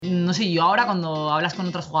no sé, yo ahora cuando hablas con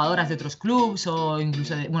otras jugadoras de otros clubs o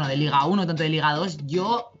incluso de Liga 1, tanto de Liga 2,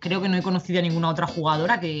 yo creo que no he conocido a ninguna otra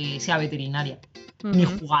jugadora que sea veterinaria. Ni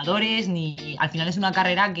jugadores, ni... Al final es una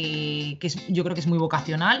carrera que yo creo que es muy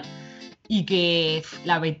vocacional y que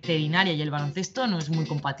la veterinaria y el baloncesto no es muy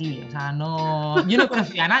compatible. O sea, no... Yo no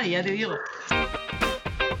conocía a nadie, ya te digo.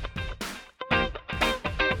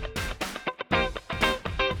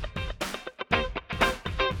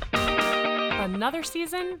 Another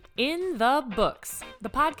season in the books, the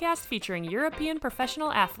podcast featuring European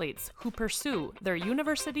professional athletes who pursue their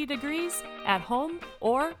university degrees at home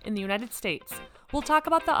or in the United States. We'll talk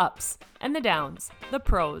about the ups and the downs, the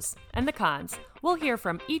pros and the cons. We'll hear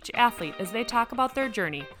from each athlete as they talk about their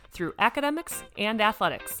journey through academics and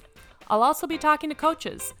athletics. I'll also be talking to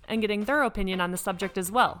coaches and getting their opinion on the subject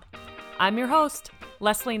as well. I'm your host,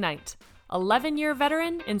 Leslie Knight, 11-year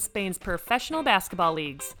veteran in Spain's professional basketball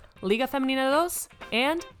leagues, Liga Femenina 2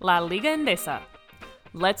 and La Liga Endesa.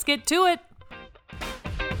 Let's get to it!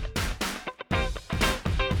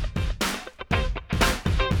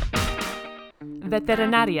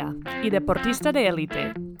 Veterinaria y deportista de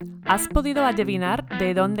élite. ¿Has podido adivinar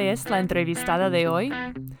de dónde es la entrevistada de hoy?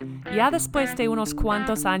 Ya después de unos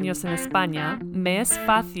cuantos años en España, me es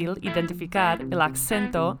fácil identificar el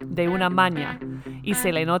acento de una maña, y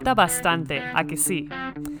se le nota bastante, ¿a que sí?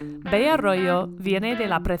 Bea Arroyo viene de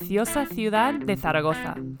la preciosa ciudad de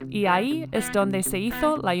Zaragoza, y ahí es donde se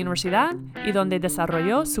hizo la universidad y donde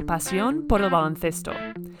desarrolló su pasión por el baloncesto.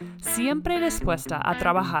 Siempre dispuesta a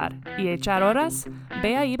trabajar y echar horas,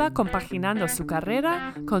 Bea iba compaginando su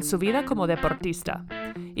carrera con su vida como deportista.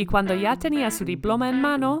 Y cuando ya tenía su diploma en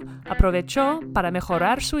mano, aprovechó para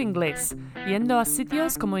mejorar su inglés, yendo a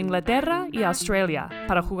sitios como Inglaterra y Australia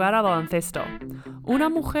para jugar al baloncesto. Una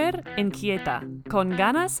mujer inquieta, con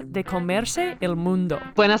ganas de comerse el mundo.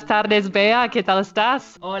 Buenas tardes, Bea, ¿qué tal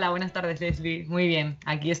estás? Hola, buenas tardes, Leslie. Muy bien,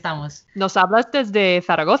 aquí estamos. ¿Nos hablas desde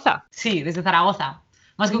Zaragoza? Sí, desde Zaragoza.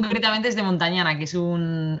 Más concretamente desde Montañana, que es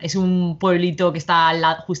un pueblito que está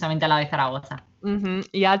justamente al lado de Zaragoza.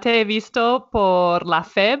 Ya te he visto por la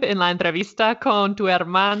FEB en la entrevista con tu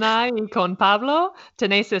hermana y con Pablo.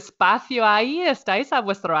 Tenéis espacio ahí, estáis a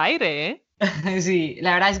vuestro aire, ¿eh? Sí,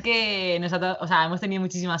 la verdad es que hemos tenido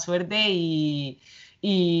muchísima suerte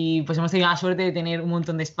y pues hemos tenido la suerte de tener un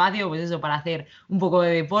montón de espacio, pues eso, para hacer un poco de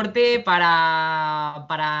deporte, para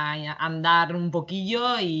andar un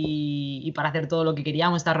poquillo y para hacer todo lo que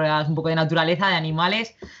queríamos, estar rodeados un poco de naturaleza, de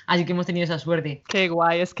animales, así que hemos tenido esa suerte. Qué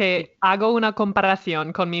guay, es que hago una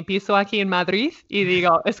comparación con mi piso aquí en Madrid y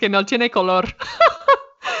digo, es que no tiene color.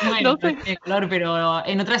 Bueno, no tiene color, pero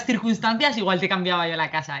en otras circunstancias igual te cambiaba yo la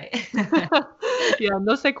casa, ¿eh? Ya,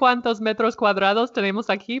 no sé cuántos metros cuadrados tenemos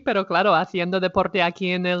aquí, pero claro, haciendo deporte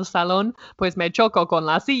aquí en el salón, pues me choco con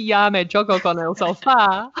la silla, me choco con el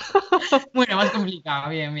sofá. Bueno, más complicado,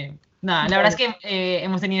 bien. Nada, la verdad es que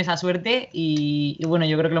hemos tenido esa suerte y bueno,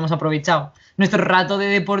 yo creo que lo hemos aprovechado. Nuestro rato de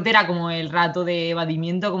deporte era como el rato de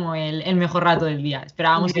evadimiento, como el mejor rato del día.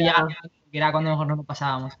 Esperábamos que era cuando mejor nos lo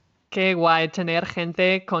pasábamos. Qué guay tener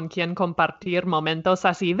gente con quien compartir momentos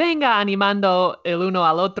así. Venga, animando el uno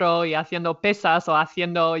al otro y haciendo pesas o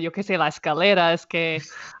haciendo, yo qué sé, la escalera. Es que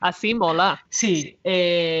así mola. Sí,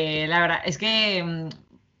 la verdad es que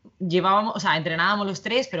entrenábamos los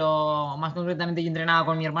tres, pero más concretamente yo entrenaba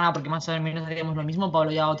con mi hermana porque más o menos hacíamos lo mismo.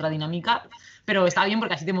 Pablo llevaba otra dinámica, pero está bien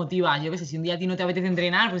porque así te motivas. Yo qué sé, si un día a ti no te apetece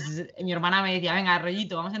entrenar, pues mi hermana me decía, venga,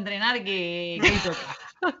 Rollito, vamos a entrenar que hoy toca.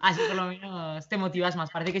 Así por lo menos te motivas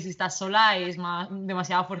más. Parece que si estás sola es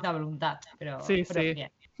demasiada fuerza de voluntad, pero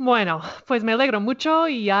bien. Bueno, pues me alegro mucho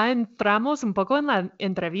y ya entramos un poco en la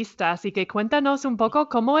entrevista, así que cuéntanos un poco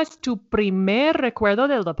cómo es tu primer recuerdo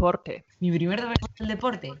del deporte. Mi primer recuerdo del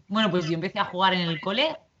deporte. Bueno, pues yo empecé a jugar en el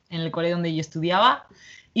cole donde yo estudiaba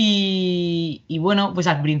y bueno, pues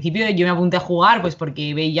al principio yo me apunté a jugar pues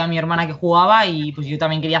porque veía a mi hermana que jugaba y pues yo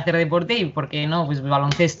también quería hacer deporte y ¿por qué no? Pues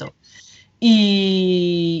baloncesto.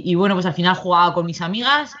 Y bueno, pues al final jugaba con mis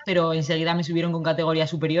amigas, pero enseguida me subieron con categorías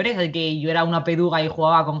superiores, así que yo era una peduga y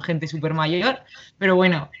jugaba con gente súper mayor, pero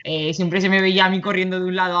bueno, siempre se me veía a mí corriendo de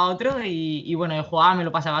un lado a otro y bueno, yo jugaba, me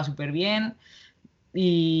lo pasaba súper bien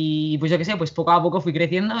y pues yo qué sé, pues poco a poco fui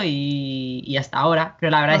creciendo y hasta ahora, pero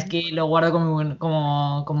la verdad es que lo guardo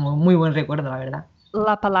como muy buen recuerdo, la verdad.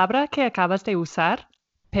 La palabra que acabas de usar,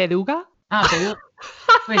 peduga. Ah, peduga.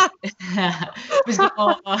 Pues, pues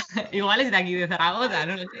como, igual es de aquí, de Zaragoza,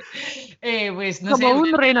 no lo sé. Pues no sé, Como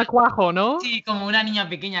un renacuajo, ¿no? sí, como una niña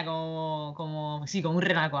pequeña, sí, como un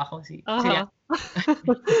renacuajo, sí. Sería. Ajá.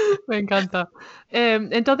 Me encanta.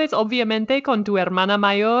 Entonces, obviamente, con tu hermana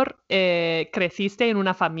mayor creciste en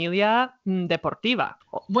una familia deportiva.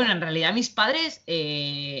 Bueno, en realidad mis padres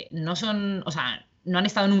no son, o sea, no han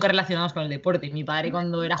estado nunca relacionados con el deporte. Mi padre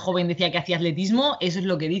cuando era joven decía que hacía atletismo, eso es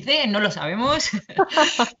lo que dice, no lo sabemos.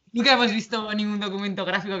 Nunca hemos visto ningún documento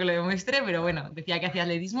gráfico que lo demuestre, pero bueno, decía que hacía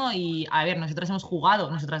atletismo y, a ver, nosotras hemos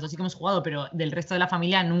jugado, nosotras dos sí que hemos jugado, pero del resto de la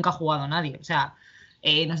familia nunca ha jugado nadie. O sea,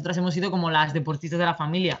 nosotras hemos sido como las deportistas de la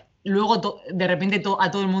familia. Luego, de repente,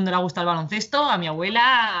 a todo el mundo le ha gustado el baloncesto, a mi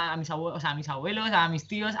abuela, a mis abuelos, o sea, a mis abuelos, a mis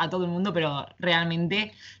tíos, a todo el mundo, pero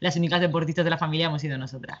realmente las únicas deportistas de la familia hemos sido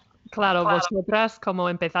nosotras. Claro, vosotras, como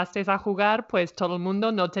empezasteis a jugar, pues todo el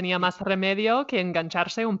mundo no tenía más remedio que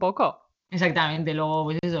engancharse un poco. Exactamente, luego,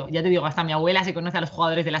 pues eso, ya te digo, hasta mi abuela se conoce a los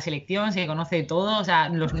jugadores de la selección, se conoce todo, o sea,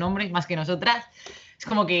 los nombres más que nosotras. Es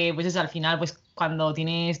como que, pues eso, al final, pues cuando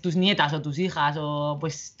tienes tus nietas o tus hijas, o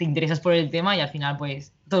pues te interesas por el tema y al final,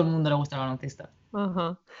 pues todo el mundo le gusta el baloncesto.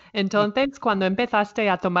 Ajá. Entonces, cuando empezaste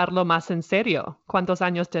a tomarlo más en serio, ¿cuántos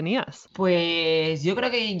años tenías? Pues yo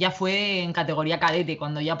creo que ya fue en categoría cadete,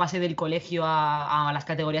 cuando ya pasé del colegio a las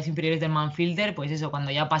categorías inferiores del Manfilter, pues eso,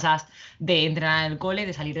 cuando ya pasas de entrenar en el cole,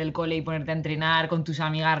 de salir del cole y ponerte a entrenar con tus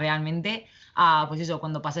amigas realmente, a pues eso,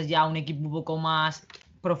 cuando pasas ya a un equipo un poco más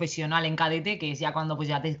profesional en cadete, que es ya cuando pues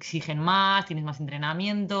ya te exigen más, tienes más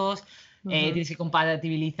entrenamientos, Ujú. tienes que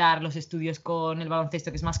compatibilizar los estudios con el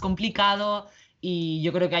baloncesto, que es más complicado. Y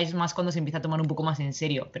yo creo que ahí es más cuando se empieza a tomar un poco más en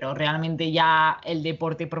serio, pero realmente ya el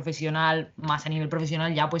deporte profesional, más a nivel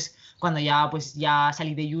profesional, ya pues cuando ya pues ya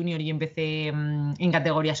salí de junior y empecé en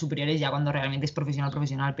categorías superiores, ya cuando realmente es profesional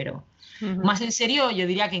profesional, pero Ujú. más en serio yo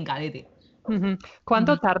diría que en cadete. Ujú.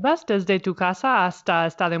 ¿Cuánto Ujú. tardas desde tu casa hasta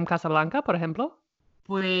estar en Casablanca, por ejemplo?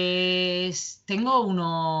 Pues tengo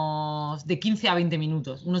unos de 15 a 20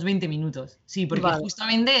 minutos, unos 20 minutos, sí, porque Vale.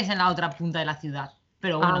 justamente es en la otra punta de la ciudad,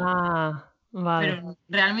 pero bueno. Ah, vale. Pero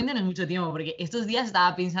realmente no es mucho tiempo, porque estos días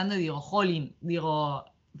estaba pensando y digo, jolín, digo,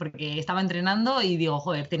 porque estaba entrenando y digo,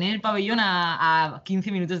 joder, tener el pabellón a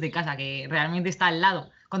 15 minutos de casa, que realmente está al lado.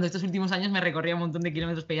 Cuando estos últimos años me recorría un montón de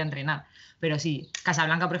kilómetros para ir a entrenar. Pero sí,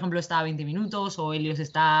 Casablanca, por ejemplo, está a 20 minutos o Helios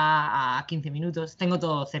está a 15 minutos. Tengo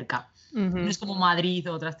todo cerca. No Ujú. es como Madrid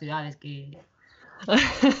o otras ciudades que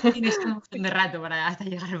tienes un montón de rato para hasta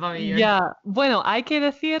llegar al pabellón. Ya, bueno, hay que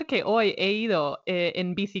decir que hoy he ido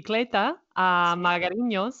en bicicleta a Sí,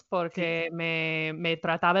 Magariños sí. porque me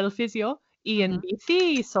trataba el fisio y en Ujú.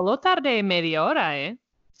 bici solo tardé media hora, ¿eh?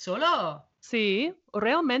 ¿Solo? Sí,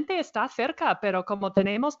 realmente está cerca, pero como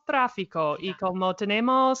tenemos tráfico y Ya, como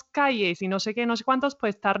tenemos calles y no sé qué, no sé cuántos,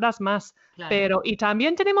 pues tardas más. claro. Pero, y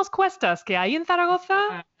también tenemos cuestas que hay en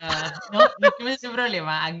Zaragoza. No, no tenemos ese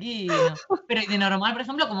problema, aquí no. Pero ¿y de normal, por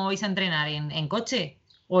ejemplo, cómo vais a entrenar? ¿En coche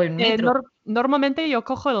o en metro? Normalmente yo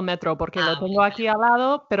cojo el metro porque lo Ah, tengo aquí al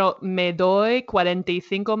lado, pero me doy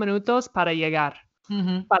 45 minutos para llegar,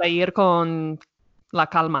 ujú, para ir con la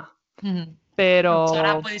calma. ujú. Bueno, pues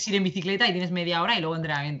ahora Pero puedes ir en bicicleta y tienes media hora y luego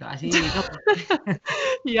entrenamiento, así todo.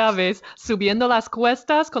 ya ves, subiendo las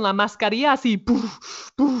cuestas con la mascarilla así, puf,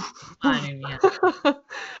 puf, puf. Madre mía.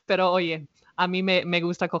 Pero oye, a mí me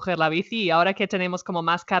gusta coger la bici y ahora que tenemos como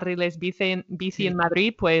más carriles bici en Sí,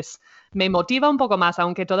 Madrid, pues me motiva un poco más,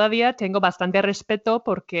 aunque todavía tengo bastante respeto claro.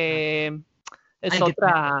 porque es Hay que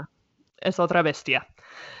tenerlo. es otra bestia.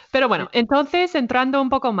 Pero bueno, entonces entrando un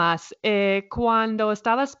poco más, cuando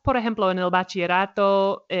estabas, por ejemplo, en el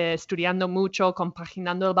bachillerato, estudiando mucho,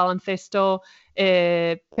 compaginando el baloncesto,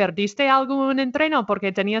 ¿perdiste algún entreno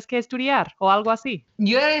porque tenías que estudiar o algo así?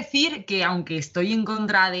 Yo he de decir que aunque estoy en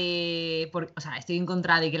contra o sea, estoy en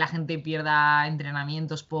contra de que la gente pierda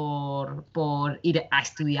entrenamientos por ir a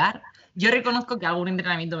estudiar, yo reconozco que algún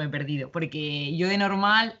entrenamiento me he perdido, porque yo de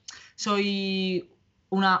normal soy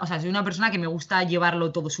o sea, soy una persona que me gusta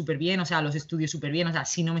llevarlo todo súper bien, o sea, los estudios súper bien, o sea,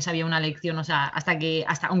 si no me sabía una lección, o sea,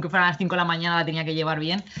 aunque fueran las 5 de la mañana la tenía que llevar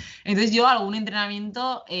bien. Entonces yo algún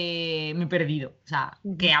entrenamiento me he perdido, o sea,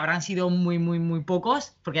 que Ujú, habrán sido muy, muy, muy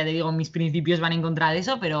pocos, porque ya te digo, mis principios van en contra de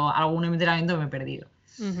eso, pero algún entrenamiento me he perdido.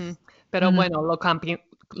 ujú. Pero Ujú. bueno,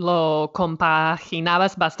 lo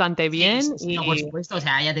compaginabas bastante Sí, bien sí, sí, no, por y... supuesto, o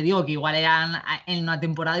sea, ya te digo que igual eran en una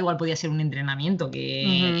temporada, igual podía ser un entrenamiento, que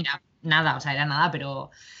Ujú. era nada, o sea, era nada, pero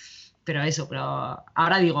eso, pero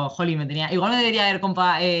ahora digo, jolly, igual me debería haber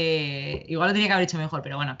igual lo tenía que haber hecho mejor,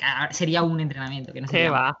 pero bueno, sería un entrenamiento, que no ¿Qué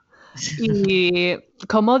sería más. va? Y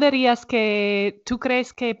 ¿Cómo dirías que tú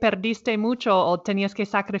crees que perdiste mucho o tenías que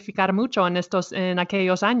sacrificar mucho en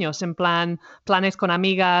aquellos años, en planes con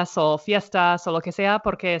amigas o fiestas o lo que sea,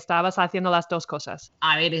 porque estabas haciendo las dos cosas?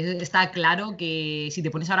 A ver, está claro que si te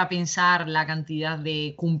pones ahora a pensar la cantidad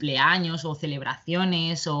de cumpleaños o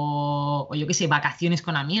celebraciones o yo qué sé, vacaciones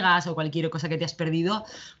con amigas o cualquier cosa que te has perdido,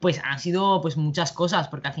 pues han sido pues muchas cosas,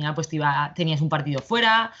 porque al final pues tenías un partido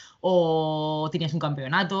fuera o tenías un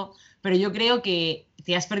campeonato, pero yo creo que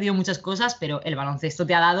te has perdido muchas cosas, pero el baloncesto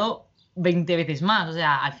te ha dado 20 veces más. O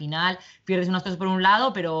sea, al final pierdes unas cosas por un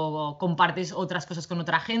lado, pero compartes otras cosas con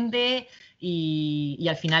otra gente y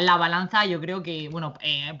al final la balanza yo creo que, bueno,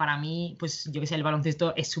 para mí, pues yo que sé, el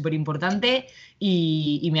baloncesto es súper importante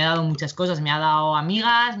y me ha dado muchas cosas. Me ha dado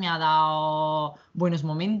amigas, me ha dado buenos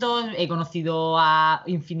momentos, he conocido a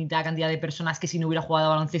infinita cantidad de personas que si no hubiera jugado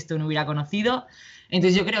a baloncesto no hubiera conocido.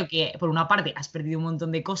 Entonces yo creo que por una parte has perdido un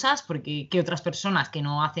montón de cosas porque que otras personas que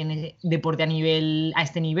no hacen deporte a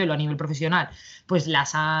este nivel o a nivel profesional, pues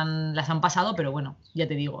las han pasado, pero bueno, ya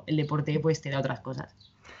te digo, el deporte pues te da otras cosas.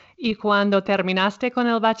 Y cuando terminaste con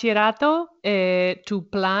el bachillerato, tu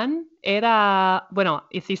plan era, bueno,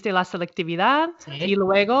 hiciste la selectividad y Sí.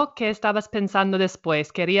 luego, ¿qué estabas pensando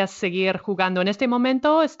después? ¿Querías seguir jugando? En este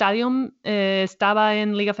momento, Stadium estaba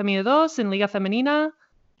en Liga Femenina 2, en Liga Femenina.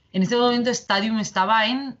 En este momento Stadium estaba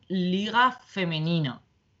en Liga Femenina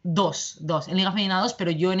 2, en Liga Femenina 2,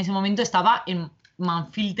 pero yo en ese momento estaba en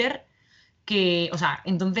Manfilter, que, o sea,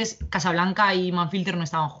 entonces Casablanca y Manfilter no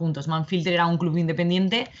estaban juntos. Manfilter era un club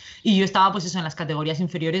independiente y yo estaba pues eso en las categorías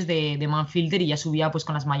inferiores de Manfilter y ya subía pues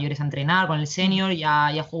con las mayores a entrenar, con el senior,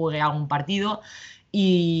 ya jugué algún partido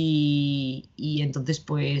y entonces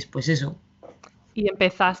pues eso. Y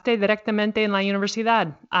empezaste directamente en la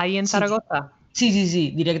universidad, ahí en Sí, Zaragoza.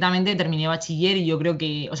 sí, directamente terminé bachiller y yo creo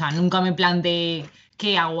que, o sea, nunca me planteé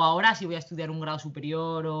qué hago ahora, si voy a estudiar un grado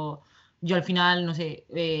superior o yo al final, no sé,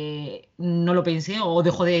 no lo pensé o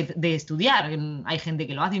dejo de estudiar. Hay gente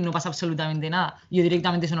que lo hace y no pasa absolutamente nada. Yo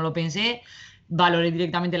directamente eso no lo pensé, valoré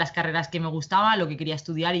directamente las carreras que me gustaban, lo que quería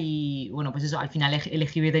estudiar y bueno, pues eso, al final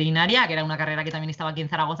elegí veterinaria, que era una carrera que también estaba aquí en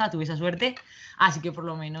Zaragoza, tuve esa suerte. Así que por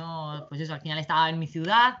lo menos, pues eso, al final estaba en mi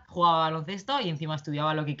ciudad, jugaba baloncesto y encima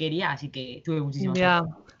estudiaba lo que quería, así que tuve muchísima Ya,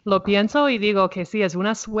 suerte. lo pienso y digo que sí, es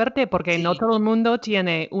una suerte porque no Sí, todo el mundo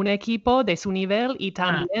tiene un equipo de su nivel y ah,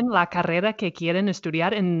 también la carrera que quieren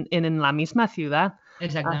estudiar en la misma ciudad. Ah,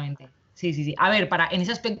 exactamente. Sí. A ver, en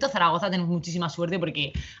ese aspecto Zaragoza tenemos muchísima suerte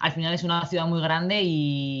porque al final es una ciudad muy grande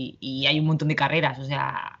y hay un montón de carreras, o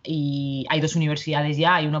sea, y hay dos universidades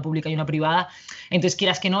ya, hay una pública y una privada. Entonces,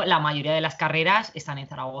 quieras que no, la mayoría de las carreras están en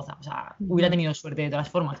Zaragoza. O sea, hubiera ujú. tenido suerte de todas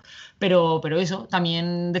formas. Pero eso,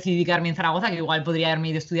 también decidí quedarme en Zaragoza, que igual podría haberme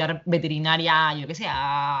ido a estudiar veterinaria, yo qué sé,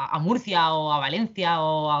 a Murcia o a Valencia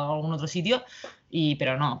o a algún otro sitio.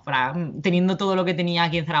 Pero no, teniendo todo lo que tenía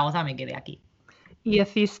aquí en Zaragoza, me quedé aquí. ¿Y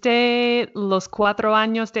hiciste los 4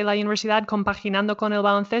 años de la universidad compaginando con el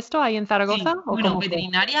baloncesto ahí en Zaragoza Sí, o bueno, cómo fue?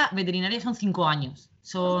 veterinaria son 5 años.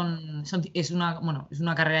 Es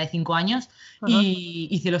una carrera de 5 años Ajá. y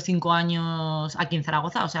hice los 5 años aquí en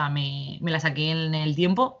Zaragoza, o sea, me la saqué en el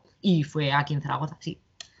tiempo y fue aquí en Zaragoza, sí.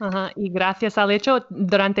 Ajá. Y gracias al hecho,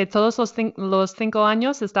 durante todos los 5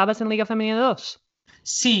 años estabas en Liga Femenina 2.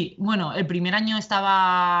 Sí, bueno, el primer año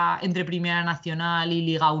estaba entre Primera Nacional y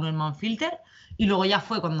Liga 1 en Manfilter y luego ya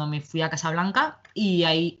fue cuando me fui a Casablanca y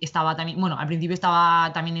ahí estaba también, bueno, al principio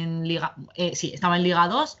estaba también en Liga, sí, estaba en Liga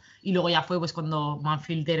 2 y luego ya fue pues cuando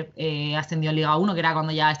Manfilter ascendió a Liga 1, que era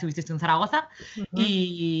cuando ya estuviste tú en Zaragoza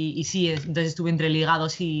y sí, entonces estuve entre Liga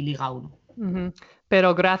 2 y Liga 1. Ujú.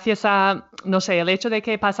 Pero gracias a, no sé, el hecho de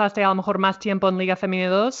que pasaste a lo mejor más tiempo en Liga Femenina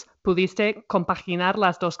 2, pudiste compaginar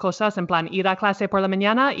las dos cosas, en plan ir a clase por la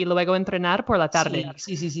mañana y luego entrenar por la tarde.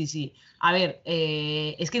 Sí. A ver,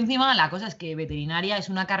 es que encima la cosa es que veterinaria es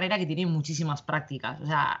una carrera que tiene muchísimas prácticas. O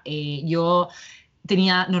sea, yo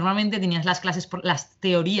normalmente tenías las clases, las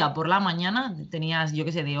teoría por la mañana, tenías, yo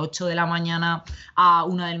qué sé, de 8 de la mañana a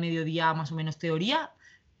 1 del mediodía más o menos teoría.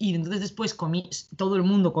 Y entonces después todo el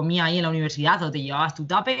mundo comía ahí en la universidad, o te llevabas tu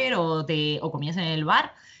tupper o comías en el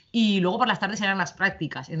bar. Y luego por las tardes eran las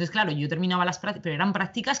prácticas. Entonces, claro, yo terminaba las prácticas, pero eran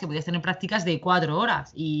prácticas que podías tener prácticas de 4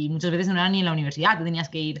 horas y muchas veces no eran ni en la universidad, tú tenías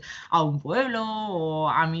que ir a un pueblo o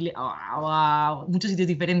a muchos sitios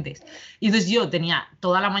diferentes. Y entonces yo tenía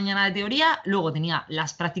toda la mañana de teoría, luego tenía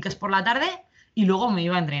las prácticas por la tarde y luego me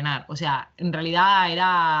iba a entrenar. O sea, en realidad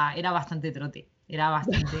era bastante trote, era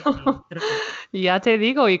bastante trote. Ya te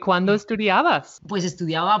digo, ¿y cuándo estudiabas? Pues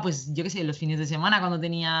estudiaba, pues yo qué sé, los fines de semana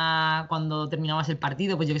cuando terminabas el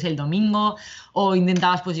partido, pues yo qué sé, el domingo, o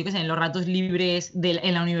intentabas, pues yo qué sé, en los ratos libres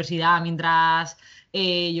en la universidad, mientras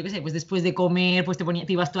yo qué sé, pues después de comer, pues te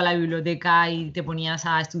ibas tú a la biblioteca y te ponías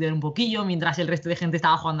a estudiar un poquillo, mientras el resto de gente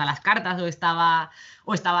estaba jugando a las cartas o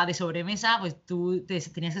estaba de sobremesa, pues tú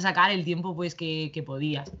tenías que sacar el tiempo pues que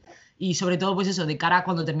podías. Y sobre todo, pues eso, de cara a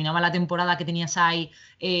cuando terminaba la temporada que tenías ahí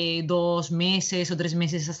 2 meses o 3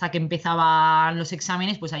 meses hasta que empezaban los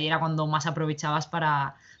exámenes, pues ahí era cuando más aprovechabas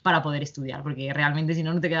para poder estudiar, porque realmente si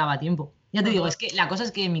no, no te quedaba tiempo. Ya te digo, es que la cosa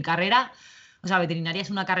es que mi carrera, o sea, veterinaria es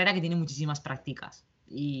una carrera que tiene muchísimas prácticas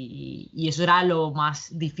y eso era lo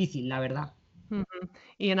más difícil, la verdad. Ujú.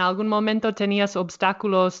 ¿Y en algún momento tenías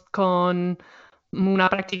obstáculos con una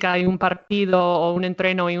práctica y un partido o un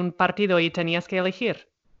entreno y un partido y tenías que elegir?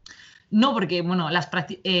 No, porque bueno,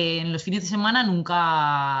 en los fines de semana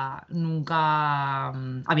nunca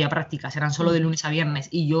había prácticas, eran solo de Ujú. lunes a viernes.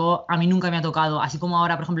 Y a mí nunca me ha tocado, así como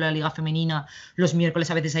ahora, por ejemplo, en la Liga Femenina, los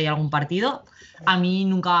miércoles a veces hay algún partido, a mí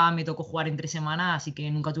nunca me tocó jugar entre semana, así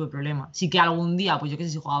que nunca tuve problema. Sí que algún día, pues yo qué sé,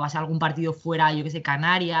 si jugabas algún partido fuera, yo qué sé,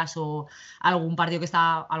 Canarias o algún partido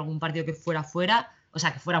que fuera fuera, o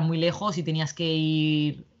sea, que fuera muy lejos y tenías que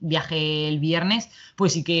ir viaje el viernes,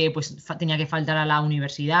 pues sí que pues, tenía que faltar a la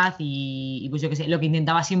universidad y pues yo qué sé, lo que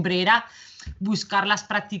intentaba siempre era buscar las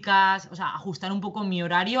prácticas, o sea, ajustar un poco mi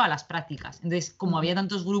horario a las prácticas. Entonces, como Ujú. había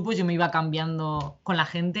tantos grupos, yo me iba cambiando con la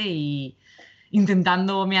gente y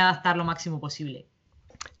intentándome adaptar lo máximo posible.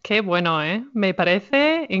 Qué bueno, ¿eh? Me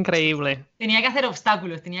parece increíble. Tenía que hacer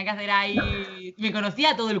obstáculos, tenía que hacer ahí. Me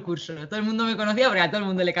conocía todo el curso, todo el mundo me conocía porque a todo el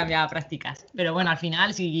mundo le cambiaba prácticas. Pero bueno, al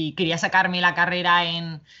final, si quería sacarme la carrera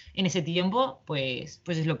en ese tiempo, pues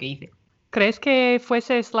es lo que hice. ¿Crees que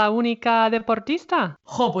fueses la única deportista?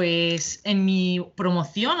 Jo, pues en mi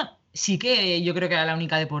promoción sí que yo creo que era la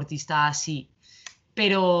única deportista así.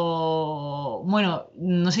 Pero bueno,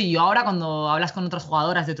 no sé, yo ahora cuando hablas con otras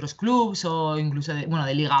jugadoras de otros clubs o incluso bueno,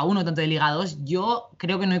 de Liga 1 tanto de Liga 2 yo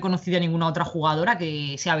creo que no he conocido a ninguna otra jugadora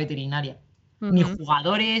que sea veterinaria. Ni Ujú.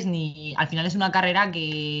 jugadores, ni. Al final es una carrera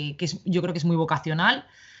yo creo que es muy vocacional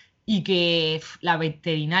y que la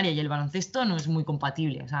veterinaria y el baloncesto no es muy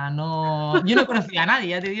compatible. O sea, no. Yo no conocía a nadie,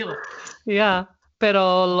 ya te digo. Ya,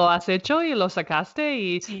 pero lo has hecho y lo sacaste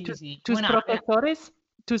y Sí, sí. tus Bueno, a ver,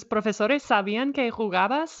 profesores sabían que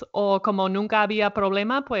jugabas o como nunca había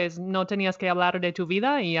problema, pues no tenías que hablar de tu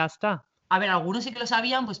vida y ya está. algunos sí que lo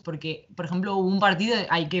sabían, pues porque, por ejemplo, hubo un partido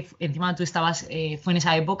ahí que encima tú estabas, fue en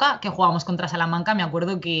esa época que jugábamos contra Salamanca, me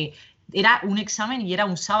acuerdo que era un examen y era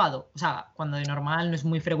un sábado, o sea, cuando de normal no es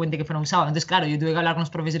muy frecuente que fuera un sábado. Entonces, claro, yo tuve que hablar con los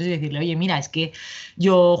profesores y decirle, oye, mira, es que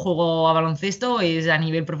yo juego a baloncesto, es a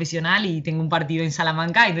nivel profesional y tengo un partido en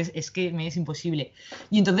Salamanca, entonces es que me es imposible.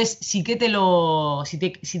 Y entonces sí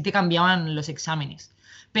te cambiaban los exámenes,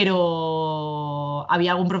 pero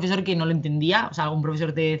había algún profesor que no lo entendía, o sea, algún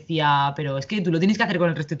profesor te decía, pero es que tú lo tienes que hacer con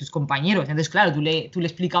el resto de tus compañeros. Entonces, claro, tú le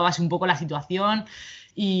explicabas un poco la situación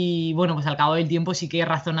y bueno, pues al cabo del tiempo sí que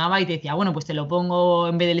razonaba y te decía, bueno, pues te lo pongo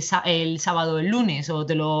en vez del el sábado el lunes o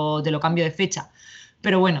te lo cambio de fecha.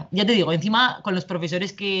 Pero bueno, ya te digo, encima con los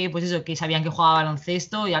profesores que, pues eso, que sabían que jugaba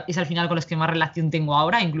baloncesto, y es al final con los que más relación tengo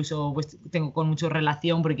ahora, incluso pues tengo con mucho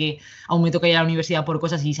relación porque aún me toca ir a la universidad por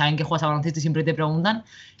cosas y saben que juegas a baloncesto y siempre te preguntan,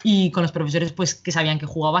 y con los profesores pues que sabían que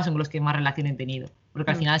jugabas son con los que más relación he tenido, porque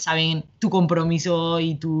al Mm. final saben tu compromiso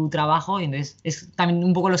y tu trabajo, y entonces es también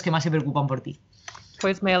un poco los que más se preocupan por ti.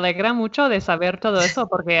 Pues me alegra mucho de saber todo eso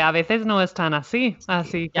porque a veces no es tan así.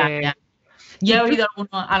 Así Ya, que, ya. Ya ¿y he tú? oído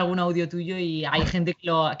algún audio tuyo y hay gente que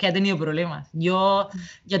ha tenido problemas. Yo,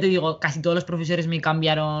 ya te digo, casi todos los profesores me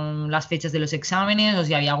cambiaron las fechas de los exámenes, o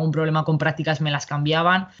si había algún problema con prácticas me las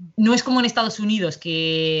cambiaban. No es como en Estados Unidos,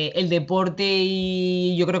 que el deporte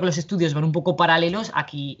y yo creo que los estudios van un poco paralelos.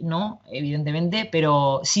 Aquí no, evidentemente,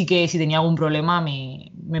 pero sí que si tenía algún problema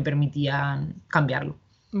me permitían cambiarlo.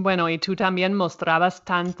 Bueno, y tú también mostrabas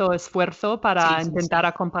tanto esfuerzo Sí, para sí, intentar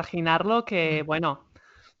sí. compaginarlo que, bueno,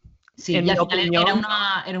 Sí, en y mi al final era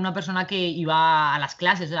opinión, una persona que iba a las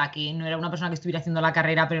clases, o sea, que no era una persona que estuviera haciendo la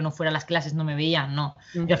carrera pero no fuera a las clases, no me veían, no.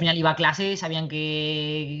 mm, Yo al final iba a clases, sabían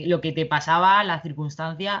que lo que te pasaba, la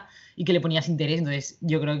circunstancia y que le ponías interés, entonces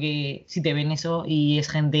yo creo que si te ven eso y es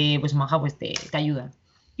gente pues maja, pues te ayudan.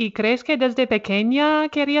 ¿y crees que desde pequeña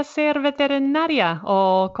querías ser veterinaria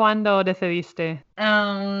o cuándo decidiste?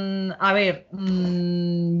 A ver,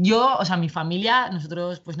 yo, o sea, mi familia,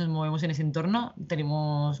 nosotros pues nos movemos en ese entorno,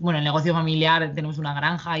 tenemos, bueno, el negocio familiar, tenemos una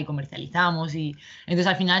granja y comercializamos y entonces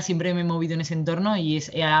al final siempre me he movido en ese entorno y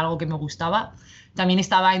era algo que me gustaba. También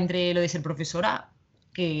estaba entre lo de ser profesora,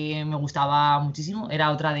 que me gustaba muchísimo,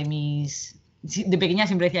 era otra de pequeña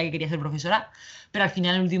siempre decía que quería ser profesora, pero al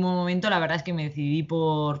final, en el último momento, la verdad es que me decidí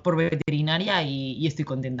por veterinaria y estoy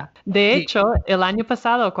contenta. De Sí, hecho, el año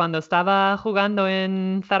pasado, cuando estaba jugando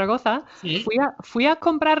en Zaragoza, sí, fui a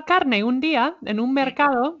comprar carne un día en un sí.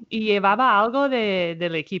 mercado y llevaba algo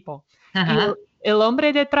del equipo. Y Ajá. el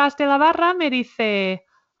hombre detrás de la barra me dice,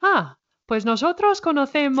 ah, pues nosotros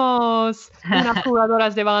conocemos unas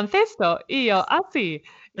jugadoras de baloncesto. Y yo, ah, sí.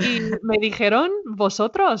 Y me dijeron,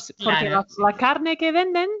 vosotros, porque Claro, la carne que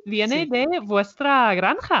venden viene sí, de vuestra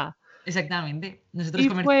granja. exactamente. Nosotros Y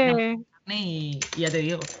comercializamos fue, carne y ya te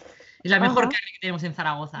digo, es la mejor ajá, carne que tenemos en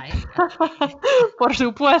Zaragoza, ¿eh? Así que, por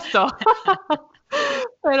supuesto.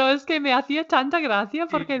 Pero es que me hacía tanta gracia sí.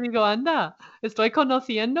 porque digo, anda, estoy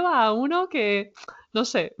conociendo a uno que, no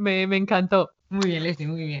sé, me encantó. Muy bien, Leslie,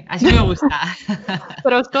 muy bien. Así me gusta.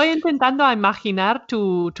 Pero estoy intentando imaginar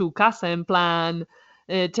tu casa, en plan,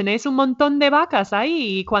 tenéis un montón de vacas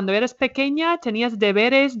ahí y cuando eres pequeña tenías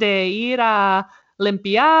deberes de ir a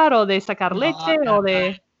limpiar o de sacar No, leche no, o no.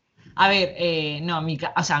 de... A ver, no,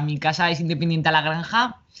 o sea, mi casa es independiente a la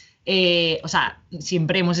granja. O sea,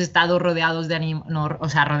 siempre hemos estado rodeados de animales. No, o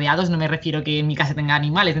sea, rodeados no me refiero que en mi casa tenga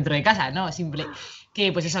animales dentro de casa, no, simple.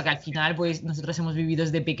 Que pues eso, que al final, pues nosotros hemos vivido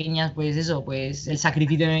desde pequeñas, pues eso, pues el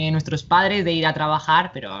sacrificio de nuestros padres de ir a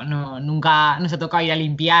trabajar, pero no, nunca nos ha tocado ir a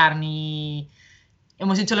limpiar ni.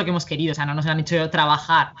 Hemos hecho lo que hemos querido, o sea, no nos han hecho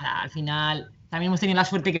trabajar. O sea, al final, también hemos tenido la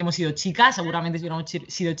suerte que hemos sido chicas, seguramente si hubiéramos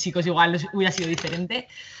sido chicos igual hubiera sido diferente.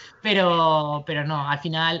 Pero no, al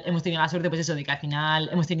final hemos tenido la suerte, pues eso, de que al final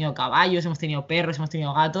hemos tenido caballos, hemos tenido perros, hemos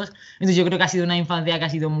tenido gatos. Entonces yo creo que ha sido una infancia que ha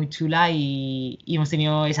sido muy chula y hemos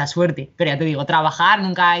tenido esa suerte. Pero ya te digo, trabajar,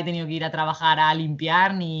 nunca he tenido que ir a trabajar a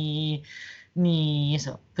limpiar ni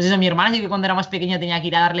eso. Pues eso, mi hermana sí que cuando era más pequeña tenía que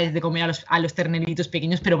ir a darles de comer a los terneritos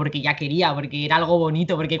pequeños, pero porque ya quería, porque era algo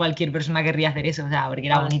bonito, porque cualquier persona querría hacer eso, o sea, porque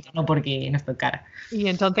era Vale. bonito, no porque nos tocara. Y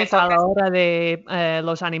entonces a la hora de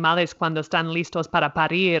los animales cuando están listos para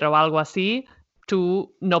parir o algo así,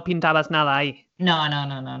 tú no pintabas nada ahí. No, no,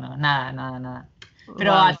 no, no, no, nada, nada, nada.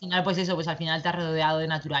 Pero al Vale. final, pues eso, pues al final te has rodeado de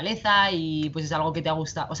naturaleza y pues es algo que te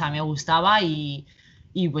gusta, o sea, me gustaba y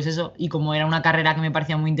pues eso, y como era una carrera que me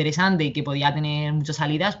parecía muy interesante y que podía tener muchas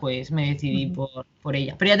salidas, pues me decidí Ujú. por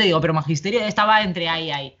ella. Pero ya te digo, pero magisterio estaba entre ahí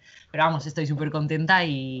y ahí. Pero vamos, estoy súper contenta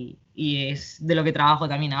y es de lo que trabajo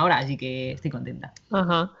también ahora, así que estoy contenta.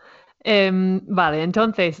 Ajá. Vale,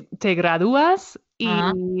 entonces te gradúas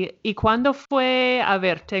Ajá. y ¿cuándo fue? A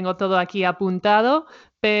ver, tengo todo aquí apuntado,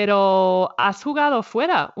 pero has jugado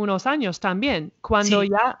fuera unos años también. Sí.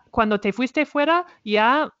 Cuando te fuiste fuera,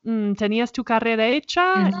 ya tenías tu carrera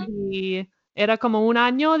hecha Ujú. y era como un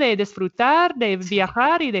año de disfrutar, de Sí.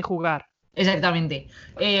 viajar y de jugar. Exactamente.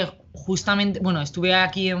 Justamente, bueno, estuve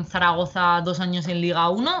aquí en Zaragoza 2 años en Liga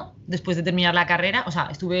 1 después de terminar la carrera. O sea,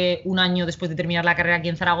 estuve un año después de terminar la carrera aquí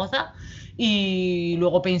en Zaragoza y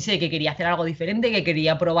luego pensé que quería hacer algo diferente, que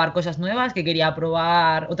quería probar cosas nuevas, que quería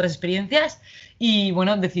probar otras experiencias y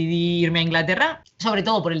bueno, decidí irme a Inglaterra, sobre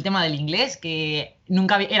todo por el tema del inglés, que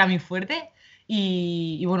nunca era muy fuerte.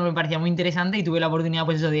 Y bueno, me parecía muy interesante y tuve la oportunidad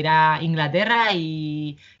pues eso, de ir a Inglaterra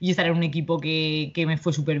y estar en un equipo que me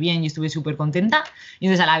fue súper bien y estuve súper contenta. Y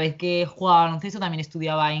entonces a la vez que jugaba baloncesto también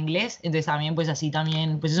estudiaba inglés, entonces también pues así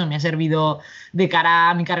también pues eso me ha servido de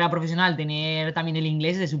cara a mi carrera profesional tener también el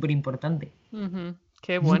inglés es súper importante. Ujú,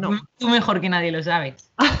 qué Tú, bueno. tú mejor que nadie lo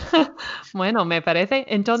sabes. Bueno, me parece. Sí.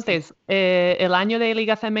 Entonces, el año de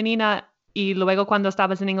Liga Femenina y luego cuando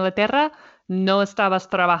estabas en Inglaterra, no estabas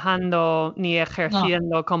trabajando ni No,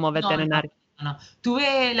 ejerciendo como no, no, veterinario. no.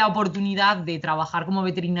 Tuve la oportunidad de trabajar como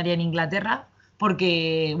veterinaria en Inglaterra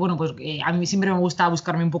porque, bueno, pues a mí siempre me gusta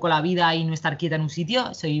buscarme un poco la vida y no estar quieta en un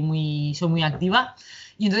sitio, soy muy activa.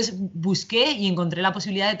 Y entonces busqué y encontré la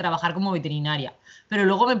posibilidad de trabajar como veterinaria. Pero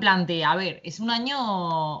luego me planteé, a ver, es un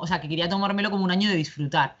año, o sea, que quería tomármelo como un año de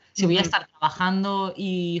disfrutar. Si voy a Ujú, estar trabajando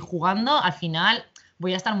y jugando, al final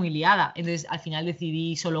voy a estar muy liada. Entonces, al final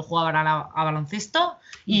decidí solo jugar a baloncesto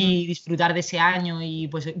ujú. y disfrutar de ese año y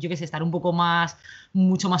pues yo qué sé, estar un poco más,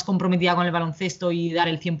 mucho más comprometida con el baloncesto y dar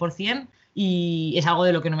el 100%. Y es algo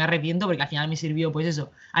de lo que no me arrepiento porque al final me sirvió pues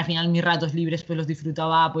eso. Al final mis ratos libres pues los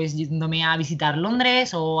disfrutaba pues yéndome a visitar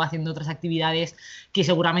Londres o haciendo otras actividades que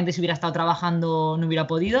seguramente si hubiera estado trabajando no hubiera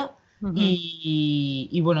podido. Ujú.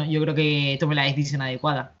 Y bueno, yo creo que tomé la decisión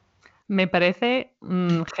adecuada. Me parece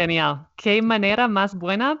genial. Qué manera más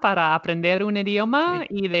buena para aprender un idioma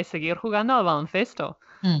Sí. y de seguir jugando al baloncesto.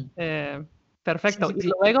 Mm. Eh, Sí, perfecto. sí, Y sí.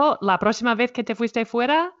 luego, la próxima vez que te fuiste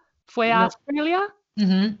fuera, ¿fue a Lo- Australia?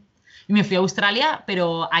 Ujú. Y me fui a Australia,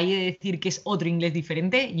 pero hay de decir que es otro inglés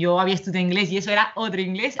diferente. Yo había estudiado inglés y eso era otro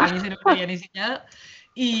inglés, a mí eso no me lo habían enseñado.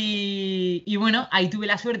 Y bueno, ahí tuve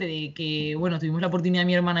la suerte de que, bueno, tuvimos la oportunidad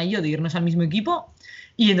mi hermana y yo de irnos al mismo equipo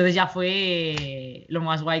y entonces ya fue lo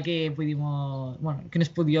más guay que pudimos, bueno, que nos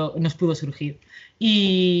pudo surgir.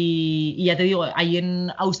 Y ya te digo, ahí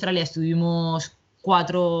en Australia estuvimos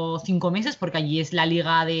 4 o 5 meses porque allí es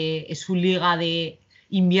su liga de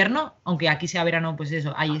invierno, aunque aquí sea verano, pues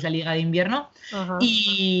eso, ahí es la liga de invierno Ajá.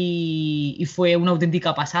 y fue una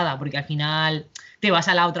auténtica pasada porque al final te vas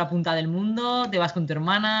a la otra punta del mundo, te vas con tu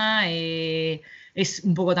hermana, es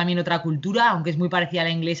un poco también otra cultura, aunque es muy parecida a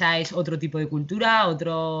la inglesa, es otro tipo de cultura,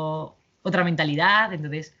 otra mentalidad,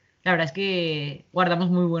 entonces la verdad es que guardamos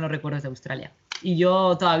muy buenos recuerdos de Australia. Y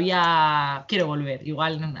yo todavía quiero volver,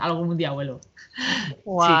 igual algún día vuelvo. Sí,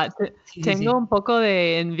 Guau, sí, sí, tengo sí. un poco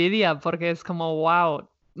de envidia porque es como, wow,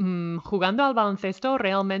 jugando al baloncesto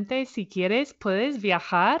realmente si quieres puedes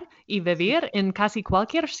viajar y vivir en casi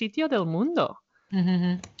cualquier sitio del mundo. Ujú,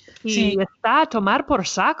 ujú. Y Sí, está a tomar por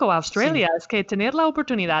saco sí, Australia. Es que tener la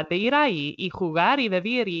oportunidad de ir ahí y jugar y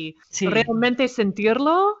vivir y sí. realmente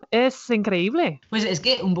sentirlo es increíble. Pues es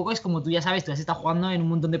que un poco es como tú ya sabes, tú has estado jugando en un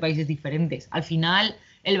montón de países diferentes. Al final,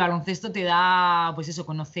 el baloncesto te da, pues eso,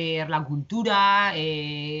 conocer la cultura,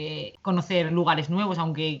 conocer lugares nuevos,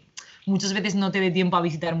 aunque muchas veces no te dé tiempo a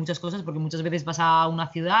visitar muchas cosas, porque muchas veces vas a una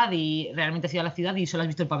ciudad y realmente has ido a la ciudad y solo has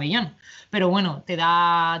visto el pabellón. Pero bueno, te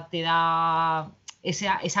da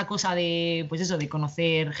esa cosa de, pues eso, de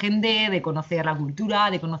conocer gente, de conocer la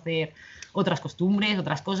cultura, de conocer otras costumbres,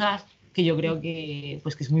 otras cosas que yo creo que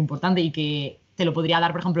es muy importante y que te lo podría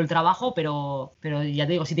dar, por ejemplo, el trabajo, pero ya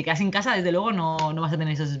te digo, si te quedas en casa, desde luego no vas a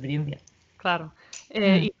tener esas experiencias. Claro.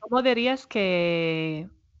 Mm. ¿Y cómo dirías que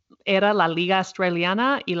era la liga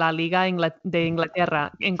australiana y la liga de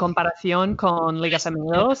Inglaterra en comparación con Liga Pues,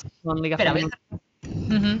 Femenina 2, con Liga espera, ¿ves? Femenina?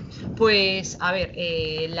 Ujú. Pues a ver,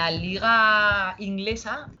 la liga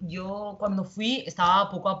inglesa, yo cuando fui estaba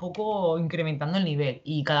poco a poco incrementando el nivel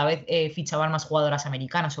y cada vez fichaban más jugadoras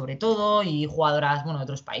americanas sobre todo y jugadoras, bueno, de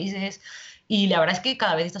otros países y la verdad es que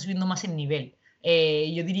cada vez está subiendo más el nivel.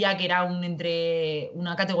 Yo diría que era entre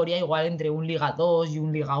una categoría igual entre un Liga 2 y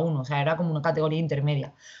un Liga 1, o sea, era como una categoría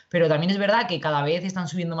intermedia. Pero también es verdad que cada vez están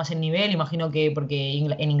subiendo más el nivel, imagino que porque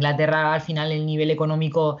en Inglaterra al final el nivel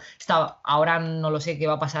económico está, ahora no lo sé qué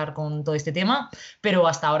va a pasar con todo este tema, pero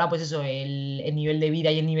hasta ahora pues eso, el nivel de vida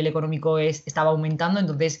y el nivel económico estaba aumentando,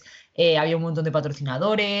 entonces había un montón de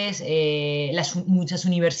patrocinadores, muchas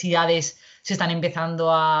universidades se están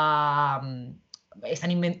empezando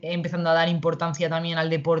empezando a dar importancia también al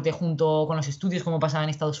deporte junto con los estudios, como pasaba en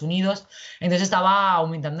Estados Unidos. Entonces estaba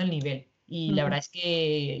aumentando el nivel. Y la Ujú, verdad es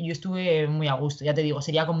que yo estuve muy a gusto, ya te digo,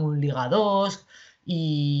 sería como un Liga 2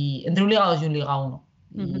 y entre un Liga 2 y un Liga 1.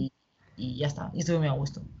 ujú. Y ya está, y estuve muy a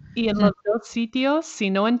gusto. Y en Mm. los dos sitios, si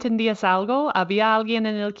no entendías algo, ¿había alguien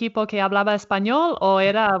en el equipo que hablaba español o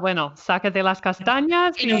era, bueno, sácate las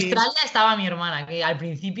castañas En y... Australia estaba mi hermana, que al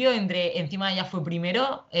principio encima ella fue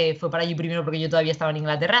primero, fue para allí primero porque yo todavía estaba en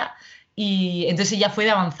Inglaterra, y entonces ella fue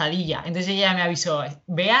de avanzadilla. Entonces ella me avisó,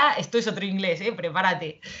 vea, esto es otro inglés,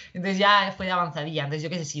 prepárate. Entonces ya fue de avanzadilla. Entonces yo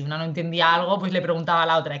qué sé, si una no entendía algo, pues le preguntaba a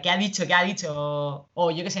la otra, ¿qué ha dicho? ¿Qué ha dicho?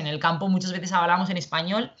 O yo qué sé, en el campo muchas veces hablamos en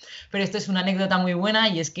español, pero esto es una anécdota muy buena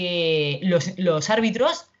y es que los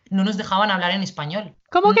árbitros no nos dejaban hablar en español.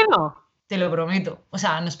 ¿Cómo que no? Te lo prometo. O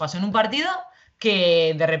sea, nos pasó en un partido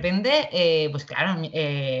que de repente, pues claro,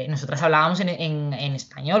 nosotras hablábamos en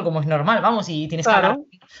español, como es normal, vamos, y tienes que hablar Claro.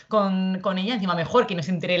 con ella, encima mejor que no se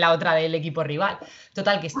entere la otra del equipo rival.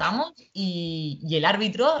 Total, que estamos y el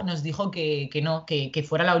árbitro nos dijo que no, que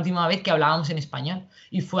fuera la última vez que hablábamos en español.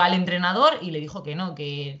 Y fue al entrenador y le dijo que no,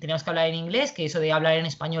 que teníamos que hablar en inglés, que eso de hablar en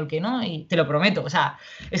español que no, y te lo prometo, o sea,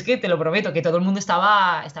 es que te lo prometo, que todo el mundo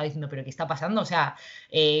estaba diciendo, pero ¿qué está pasando? O sea,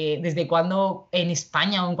 ¿desde cuándo en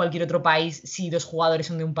España o en cualquier otro país, si dos jugadores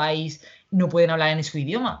son de un país, no pueden hablar en su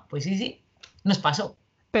idioma? Pues sí, sí, nos pasó.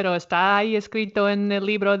 Pero está ahí escrito en el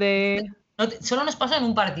libro de... Solo nos pasó en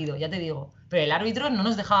un partido, ya te digo. Pero el árbitro no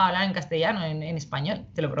nos dejaba hablar en castellano, en español,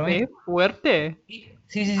 te lo ¡Qué prometo. fuerte! Sí,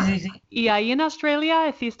 sí, sí, sí, sí. Y ahí en Australia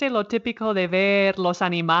hiciste lo típico de ver los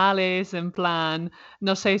animales, en plan,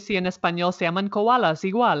 no sé si en español se llaman koalas,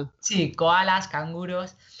 igual. Sí, koalas,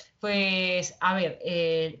 canguros. Pues, a ver,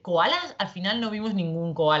 koalas, al final no vimos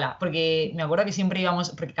ningún koala, porque me acuerdo que siempre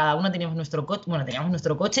íbamos, porque cada uno teníamos nuestro coche, bueno, teníamos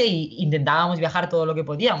nuestro coche y intentábamos viajar todo lo que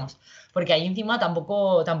podíamos, porque ahí encima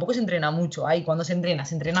tampoco se entrena mucho, ahí cuando se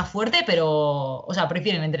entrena fuerte, pero, o sea,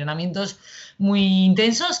 prefieren entrenamientos muy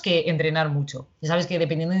intensos que entrenar mucho. Ya sabes que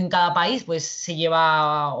dependiendo de cada país, pues se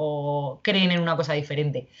lleva o creen en una cosa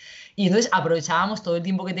diferente. Y entonces aprovechábamos todo el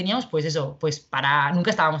tiempo que teníamos, pues eso, pues nunca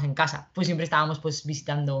estábamos en casa, pues siempre estábamos pues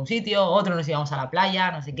visitando un sitio, otro nos íbamos a la playa,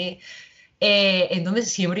 no sé qué.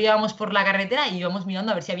 Entonces siempre íbamos por la carretera y íbamos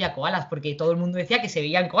mirando a ver si había koalas, porque todo el mundo decía que se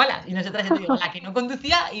veían koalas. Y nosotras, ya te digo, la que no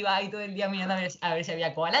conducía iba ahí todo el día mirando a ver si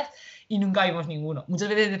había koalas y nunca vimos ninguno. Muchas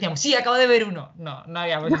veces decíamos, sí, acabo de ver uno. No, no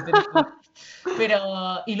habíamos visto ninguno.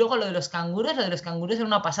 Pero, y luego lo de los canguros era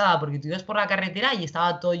una pasada, porque tú ibas por la carretera y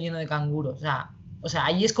estaba todo lleno de canguros. O sea,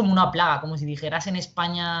 ahí es como una plaga, como si dijeras en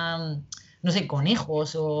España, no sé,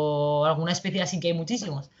 conejos o alguna especie así que hay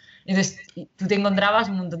muchísimos. Entonces, tú te encontrabas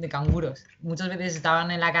un montón de canguros. Muchas veces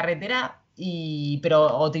estaban en la carretera,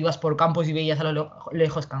 pero o te ibas por campos y veías a lo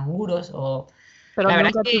lejos canguros. Pero La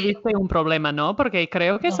verdad nunca es que tuviste un problema, ¿no? Porque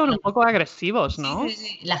creo que no, son no. un poco agresivos, Sí, ¿no? sí,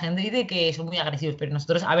 sí. La gente dice que son muy agresivos, pero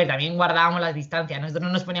nosotros, a ver, también guardábamos las distancias. Nosotros no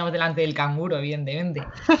nos poníamos delante del canguro, evidentemente.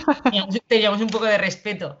 Teníamos un poco de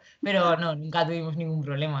respeto, pero no, nunca tuvimos ningún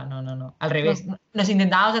problema. No, no, no. Al revés. Nos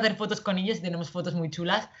intentábamos hacer fotos con ellos y tenemos fotos muy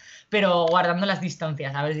chulas, pero guardando las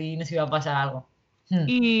distancias, a ver si nos iba a pasar algo. Hmm.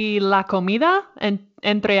 ¿Y la comida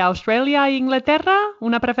entre Australia e Inglaterra?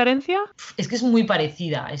 ¿Una preferencia? Es que es muy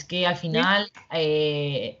parecida. Es que al Sí. final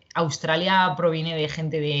Australia proviene de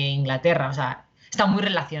gente de Inglaterra, o sea, está muy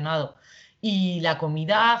relacionado. Y la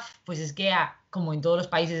comida, pues es que como en todos los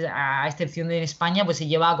países, a excepción de en España, pues se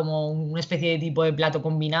lleva como una especie de tipo de plato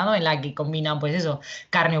combinado en la que combinan, pues eso,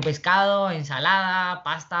 carne o pescado, ensalada,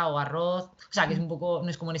 pasta o arroz. O sea, que es un poco, no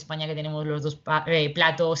es como en España que tenemos los dos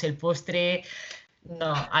platos, el postre.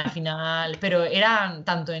 No, al final, pero eran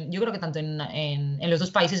yo creo que tanto en los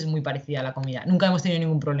dos países es muy parecida la comida. Nunca hemos tenido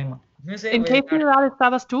ningún problema. No sé, ¿En qué ciudad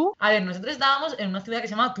estabas tú? a ver, nosotros estábamos en una ciudad que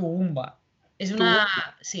se llama Toowoomba. Es Tú. una,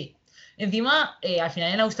 sí. Encima, al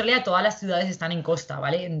final en Australia todas las ciudades están en costa,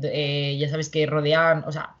 ¿vale? Ya sabes que rodean,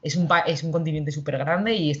 o sea, es un continente súper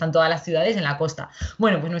grande y están todas las ciudades en la costa.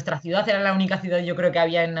 Bueno, pues nuestra ciudad era la única ciudad yo creo que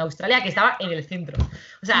había en Australia que estaba en el centro.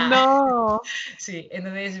 O sea, No. sí,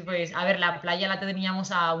 entonces, pues, a ver, la playa la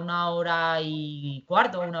teníamos a 1 hora y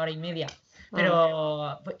cuarto, 1 hora y media,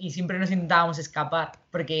 Ah. y siempre nos intentábamos escapar,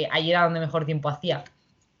 porque ahí era donde mejor tiempo hacía.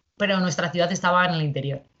 Pero nuestra ciudad estaba en el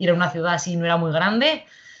interior. Y era una ciudad así, no era muy grande,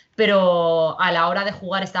 pero a la hora de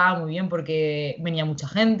jugar estaba muy bien porque venía mucha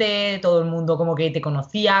gente, todo el mundo como que te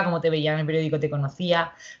conocía, como te veía en el periódico te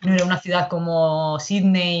conocía. No era una ciudad como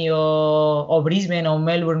Sydney o Brisbane o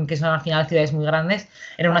Melbourne, que son al final ciudades muy grandes.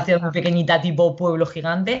 Era una ciudad muy pequeñita, tipo pueblo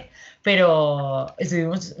gigante, pero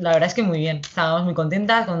estuvimos, la verdad es que muy bien. Estábamos muy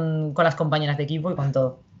contentas con las compañeras de equipo y con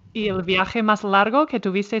todo. ¿Y el viaje más largo que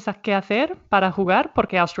tuvisteis que hacer para jugar?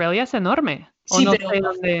 Porque Australia es enorme. O Sí, no pero sé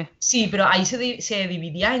dónde. Sí, pero ahí se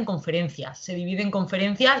dividía en conferencias. Se divide en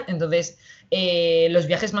conferencias, entonces los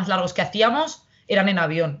viajes más largos que hacíamos eran en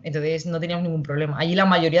avión, entonces no teníamos ningún problema. Allí la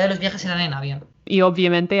mayoría de los viajes eran en avión. Y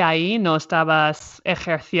obviamente ahí no estabas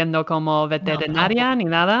ejerciendo como No, veterinaria tampoco. ni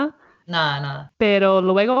nada. Nada, nada. Pero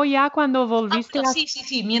luego ya cuando Ah, volviste bueno, a... sí, sí,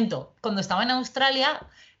 sí, miento. Cuando estaba en Australia,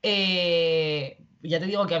 ya te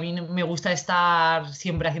digo que a mí me gusta estar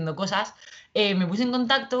siempre haciendo cosas, me puse en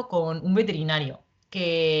contacto con un veterinario,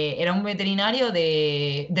 que era un veterinario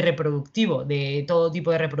de reproductivo, de todo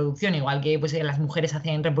tipo de reproducción, igual que pues, las mujeres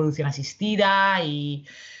hacen reproducción asistida y,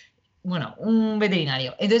 bueno, un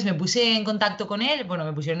veterinario. Entonces me puse en contacto con él, bueno,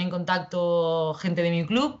 me pusieron en contacto gente de mi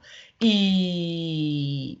club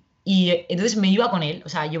y entonces me iba con él. O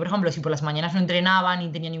sea, yo, por ejemplo, si por las mañanas no entrenaba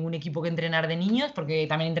ni tenía ningún equipo que entrenar de niños, porque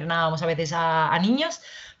también entrenábamos a veces a niños,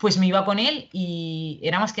 pues me iba con él y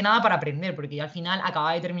era más que nada para aprender, porque yo al final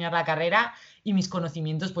acababa de terminar la carrera y mis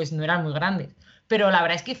conocimientos pues no eran muy grandes. Pero la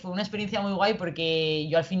verdad es que fue una experiencia muy guay porque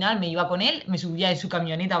yo al final me iba con él, me subía en su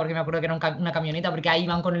camioneta, porque me acuerdo que era una camioneta, porque ahí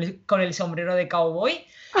iban con el sombrero de cowboy.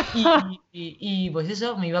 Pues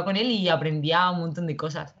eso, me iba con él y aprendía un montón de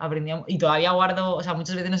cosas. Y todavía guardo, o sea,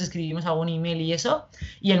 muchas veces nos escribimos algún email y eso,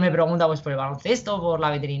 y él me pregunta pues por el baloncesto, por la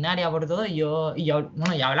veterinaria, por todo, y yo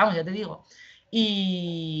bueno, ya hablamos, ya te digo.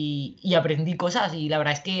 Y aprendí cosas y la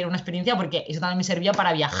verdad es que era una experiencia porque eso también me servía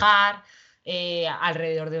para viajar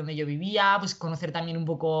alrededor de donde yo vivía, pues conocer también un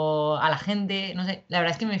poco a la gente, no sé, la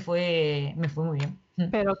verdad es que me fue muy bien.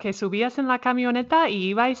 Pero que subías en la camioneta y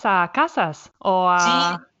ibais a casas o Sí,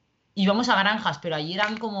 a... íbamos a granjas, pero allí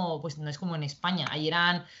eran como, pues no es como en España, allí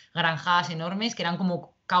eran granjas enormes que eran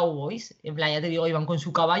como cowboys, en plan, ya te digo, iban con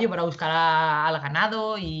su caballo para buscar al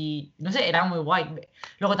ganado y no sé, era muy guay.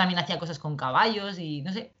 Luego también hacía cosas con caballos y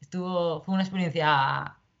no sé, fue una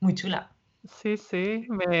experiencia muy chula. Sí, sí,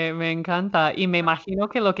 me encanta. Y me imagino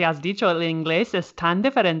que lo que has dicho, el inglés es tan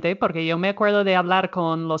diferente, porque yo me acuerdo de hablar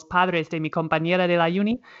con los padres de mi compañera de la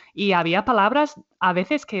uni y había palabras a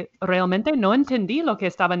veces que realmente no entendí lo que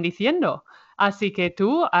estaban diciendo. Así que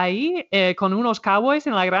tú ahí con unos cowboys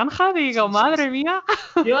en la granja, digo, Sí, sí, madre sí. mía.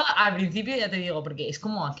 Yo al principio ya te digo, porque es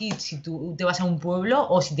como aquí, si tú te vas a un pueblo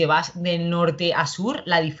o si te vas del norte a sur,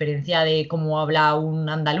 la diferencia de cómo habla un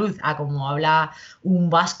andaluz a cómo habla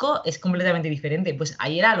un vasco es completamente diferente. Pues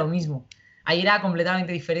ahí era lo mismo, ahí era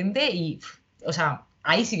completamente diferente y, o sea,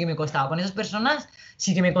 ahí sí que me costaba. Con esas personas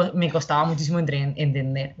sí que me costaba muchísimo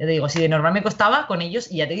entender. Ya te digo, si de normal me costaba con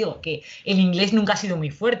ellos, y ya te digo que el inglés nunca ha sido muy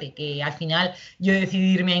fuerte, que al final yo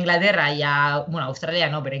decidí irme a Inglaterra y bueno, a Australia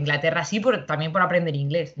no, pero a Inglaterra sí, también por aprender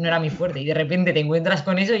inglés. No era muy fuerte. Y de repente te encuentras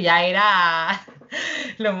con eso y ya era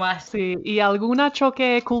lo más. Sí, ¿y algún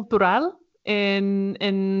choque cultural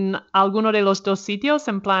en alguno de los dos sitios?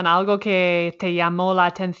 En plan, algo que te llamó la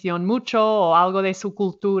atención mucho o algo de su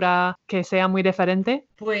cultura que sea muy diferente.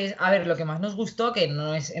 Pues a ver, lo que más nos gustó, que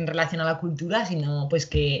no es en relación a la cultura, sino pues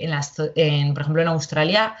que por ejemplo en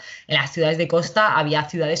Australia, en las ciudades de costa había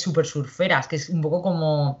ciudades súper surferas, que es un poco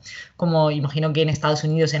como imagino que en Estados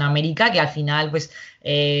Unidos, en América, que al final pues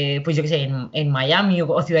yo qué sé, en Miami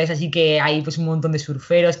o ciudades así que hay pues un montón de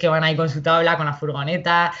surferos que van ahí con su tabla, con la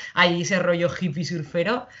furgoneta, hay ese rollo hippie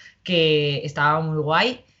surfero que estaba muy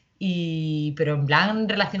guay. Pero en plan, en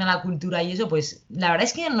relación a la cultura y eso, pues la verdad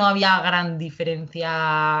es que no había gran diferencia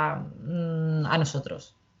a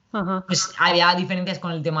nosotros. Ajá. Pues había diferencias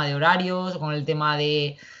con el tema de horarios, con el tema yo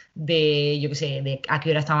qué sé, de a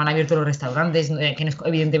qué hora estaban abiertos los restaurantes, que no es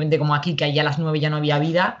evidentemente como aquí, que allá a las 9 ya no había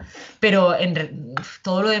vida, pero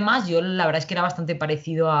todo lo demás yo la verdad es que era bastante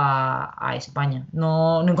parecido a España.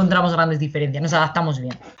 No encontramos grandes diferencias, nos adaptamos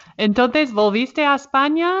bien. Entonces, volviste a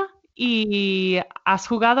España y has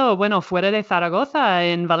jugado, bueno, fuera de Zaragoza,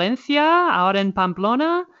 en Valencia, ahora en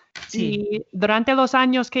Pamplona. Sí. Y durante los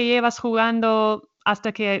años que llevas jugando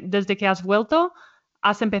desde que has vuelto,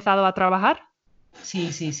 ¿has empezado a trabajar?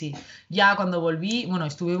 Sí, sí, sí. Ya cuando volví, bueno,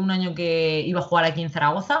 estuve un año que iba a jugar aquí en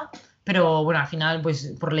Zaragoza, pero bueno, al final,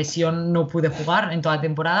 pues por lesión no pude jugar en toda la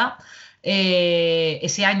temporada.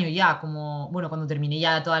 Ese año ya, como, bueno, cuando terminé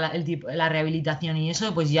ya toda la rehabilitación y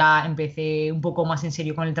eso, pues ya empecé un poco más en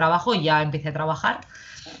serio con el trabajo y ya empecé a trabajar.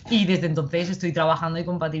 Y desde entonces estoy trabajando y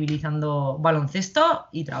compatibilizando baloncesto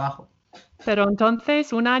y trabajo. Pero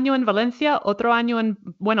entonces, un año en Valencia, otro año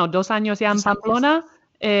bueno, 2 años ya en 2 años. Pamplona,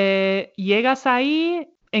 llegas ahí,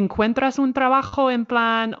 encuentras un trabajo en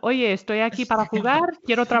plan, oye, estoy aquí para jugar,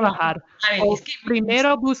 quiero No, trabajar. a ver, O es que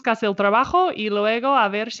primero buscas el trabajo y luego a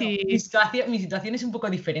ver no, mi si... situación es un poco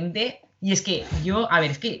diferente y es que a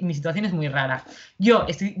ver, es que mi situación es muy rara. Yo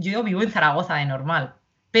vivo en Zaragoza de normal,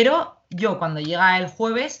 pero yo cuando llega el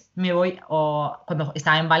jueves me voy, o cuando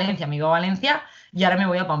estaba en Valencia me iba a Valencia y ahora me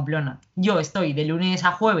voy a Pamplona. Yo estoy de lunes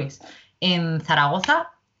a jueves en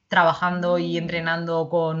Zaragoza trabajando y entrenando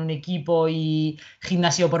con un equipo y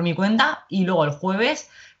gimnasio por mi cuenta y luego el jueves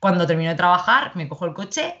cuando termino de trabajar, me cojo el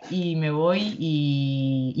coche y me voy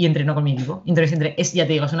y entreno con mi equipo. Entonces, ya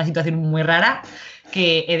te digo, es una situación muy rara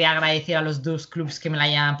que he de agradecer a los dos clubes que me la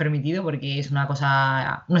hayan permitido porque es una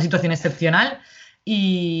situación excepcional.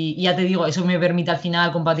 Y ya te digo, eso me permite al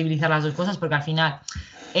final compatibilizar las dos cosas porque al final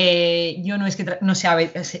yo no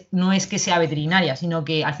es que sea veterinaria, sino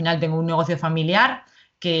que al final tengo un negocio familiar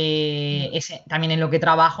que es también en lo que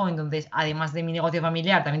trabajo. Entonces, además de mi negocio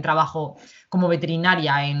familiar, también trabajo como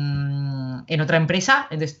veterinaria en otra empresa.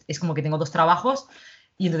 Entonces, es como que tengo dos trabajos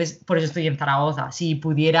y entonces por eso estoy en Zaragoza. Si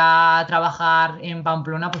pudiera trabajar en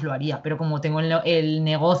Pamplona, pues lo haría. Pero como tengo el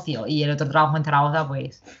negocio y el otro trabajo en Zaragoza,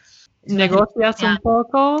 pues es una negocias circunstancia. un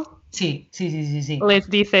poco, Sí, sí, sí, sí, sí. les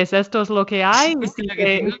dices, esto es lo que hay, y Esto es lo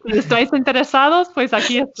que tengo. si estáis interesados, pues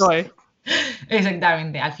aquí estoy.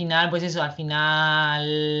 Exactamente, al final, pues eso, al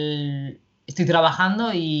final estoy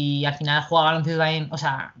trabajando y al final juego a baloncesto también, o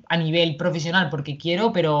sea, a nivel profesional porque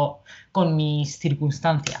quiero, pero con mis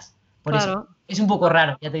circunstancias. Por eso, Claro. es un poco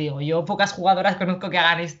raro, ya te digo, yo pocas jugadoras conozco que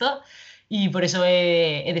hagan esto y por eso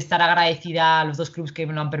he de estar agradecida a los dos clubes que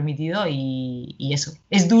me lo han permitido y eso.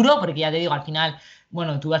 Es duro porque ya te digo, al final,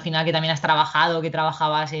 bueno, tú al final que también has trabajado, que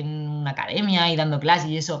trabajabas en una academia y dando clases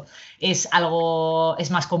y eso es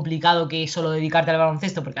más complicado que solo dedicarte al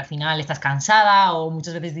baloncesto porque al final estás cansada o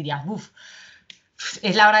muchas veces dirías, uff,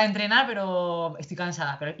 es la hora de entrenar, pero estoy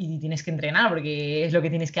cansada y tienes que entrenar porque es lo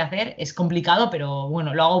que tienes que hacer. Es complicado, pero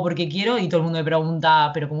bueno, lo hago porque quiero y todo el mundo me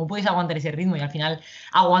pregunta, pero ¿cómo puedes aguantar ese ritmo? Y al final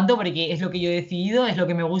aguanto porque es lo que yo he decidido, es lo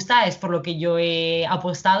que me gusta, es por lo que yo he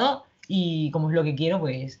apostado y como es lo que quiero,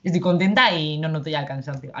 pues estoy contenta y no noto ya el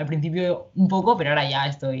cansancio. Al principio un poco, pero ahora ya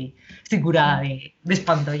estoy curada de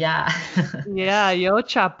espanto, ya. Ya, yo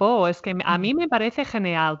chapó, es que a mí me parece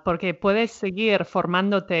genial porque puedes seguir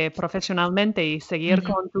formándote profesionalmente y seguir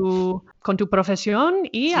Ujú. con tu profesión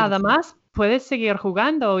y Sí. además puedes seguir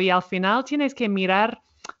jugando y al final tienes que mirar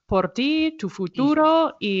por ti, tu Sí.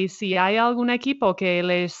 futuro y si hay algún equipo que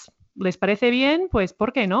les parece bien, pues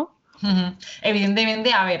 ¿por qué no? Ujú.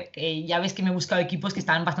 Evidentemente, a ver, ya ves que me he buscado equipos que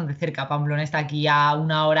están bastante cerca. Pamplona está aquí a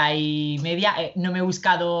 1 hora y media. No me he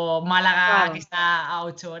buscado Málaga, que Claro. está a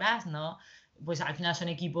 8 horas, ¿no? Pues al final son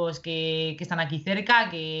equipos que están aquí cerca,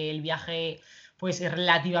 que el viaje pues es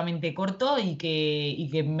relativamente corto y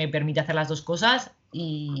que me permite hacer las dos cosas.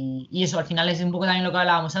 Y eso al final es un poco también lo que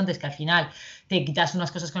hablábamos antes, que al final te quitas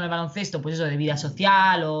unas cosas con el baloncesto, pues eso, de vida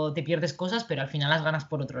social o te pierdes cosas, pero al final las ganas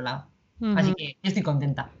por otro lado. Así Ujú, que yo estoy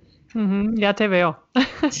contenta. ujú, ya te veo.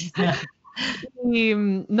 Y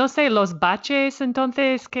no sé, los baches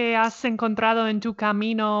entonces que has encontrado en tu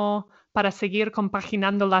camino para seguir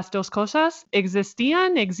compaginando las dos cosas,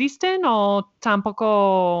 ¿existían, existen o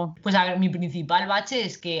tampoco? Pues a ver, mi principal bache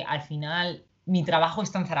es que al final mi trabajo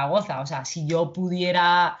está en Zaragoza. O sea, si yo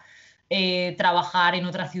pudiera trabajar en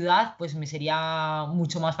otra ciudad, pues me sería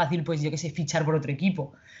mucho más fácil, pues yo que sé, fichar por otro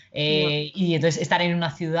equipo. No. Y entonces estar en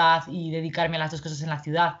una ciudad y dedicarme a las dos cosas en la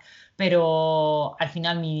ciudad. Pero al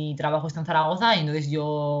final mi trabajo está en Zaragoza y entonces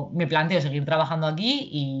yo me planteo seguir trabajando aquí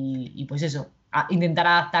y pues eso, intentar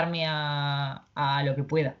adaptarme a lo que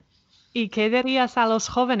pueda. ¿Y qué dirías a los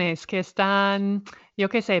jóvenes que están, yo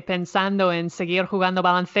qué sé, pensando en seguir jugando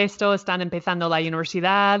baloncesto, están empezando la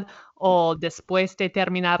universidad o después de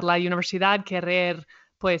terminar la universidad querer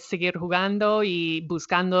pues seguir jugando y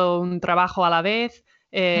buscando un trabajo a la vez?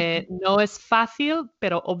 No es fácil,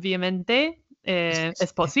 pero obviamente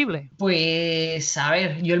es posible. Pues a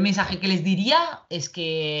ver, yo el mensaje que les diría es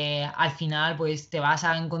que al final pues te vas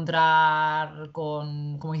a encontrar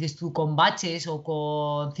con, como dices tú, con baches o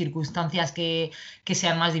con circunstancias que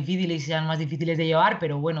sean más difíciles y sean más difíciles de llevar,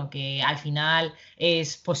 pero bueno, que al final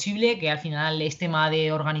es posible, que al final es tema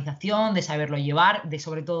de organización, de saberlo llevar, de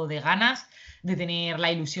sobre todo de ganas, de tener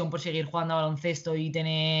la ilusión por seguir jugando a baloncesto y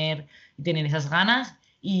tener esas ganas.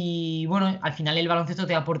 Y bueno, al final el baloncesto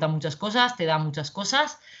te aporta muchas cosas, te da muchas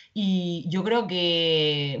cosas y yo creo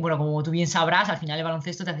que, bueno, como tú bien sabrás, al final el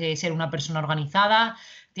baloncesto te hace ser una persona organizada,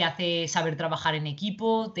 te hace saber trabajar en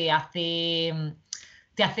equipo, te hace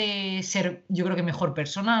ser, yo creo que mejor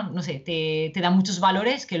persona, no sé, te da muchos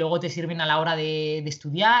valores que luego te sirven a la hora de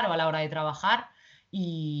estudiar o a la hora de trabajar.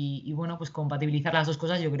 Y bueno, pues compatibilizar las dos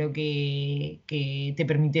cosas yo creo que te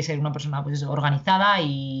permite ser una persona pues eso, organizada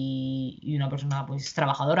y una persona pues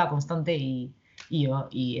trabajadora, constante y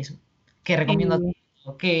eso. Que recomiendo a todo Y el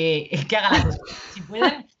mundo que haga las dos cosas. Si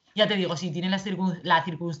pueden, ya te digo, si tienen la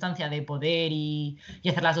circunstancia de poder y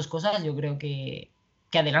hacer las dos cosas, yo creo que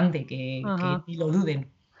adelante, que ajá. ni lo duden.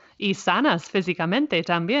 Y sanas físicamente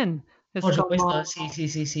también. Es Por supuesto, como, sí, sí,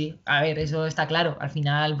 sí, sí. A ver, eso está claro. Al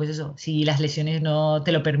final, pues eso, si las lesiones no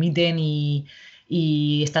te lo permiten y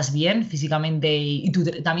estás bien físicamente y tú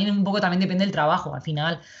también un poco también depende del trabajo, al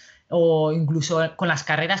final, o incluso con las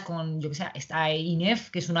carreras, con, yo que sé, está INEF,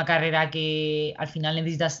 que es una carrera que al final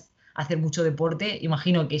necesitas hacer mucho deporte.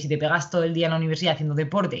 Imagino que si te pegas todo el día en la universidad haciendo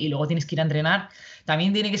deporte y luego tienes que ir a entrenar,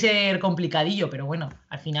 también tiene que ser complicadillo, pero bueno,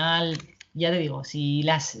 al final ya te digo,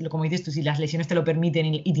 como dices tú, si las lesiones te lo permiten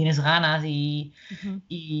y tienes ganas ujú,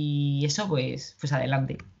 y eso, pues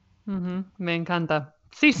adelante. ujú, me encanta.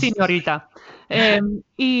 Sí, señorita.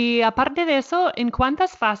 Y aparte de eso, ¿en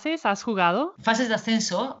cuántas fases has jugado? Fases de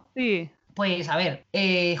ascenso, Sí. pues a ver,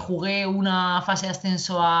 jugué una fase de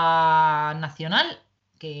ascenso a Nacional,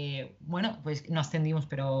 que bueno, pues no ascendimos,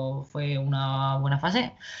 pero fue una buena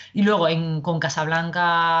fase. Y luego con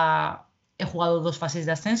Casablanca he jugado 2 fases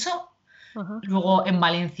de ascenso. Ajá. Luego en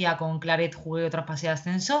Valencia con Claret jugué otra fase de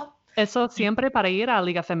ascenso. Eso siempre para ir a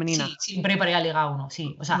Liga Sí, Femenina. siempre para ir a Liga 1,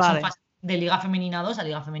 sí. O sea, son Vale. fases de Liga Femenina 2 a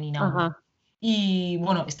Liga Femenina 1. Ajá. Y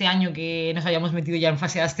bueno, este año que nos habíamos metido ya en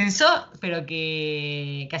fase de ascenso, pero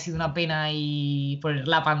que ha sido una pena y por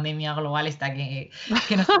la pandemia global esta que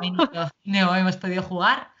nos ha venido, no hemos podido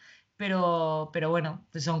jugar. Pero bueno,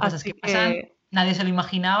 pues son cosas Así que pasan. que, Nadie se lo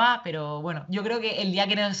imaginaba, pero bueno, yo creo que el día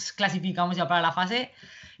que nos clasificamos ya para la fase,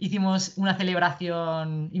 hicimos una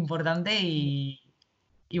celebración importante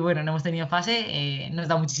y bueno, no hemos tenido fase, nos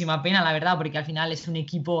da muchísima pena, la verdad, porque al final es un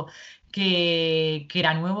equipo que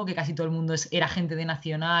era nuevo, que casi todo el mundo era gente de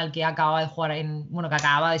Nacional, que acababa de jugar bueno, que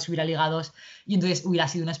acababa de subir a Liga 2 y entonces hubiera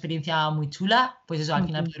sido una experiencia muy chula, pues eso, al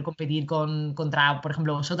final ujú, poder competir contra, por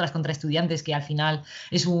ejemplo, vosotras, contra Estudiantes, que al final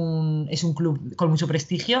es un club con mucho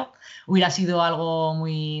prestigio, hubiera sido algo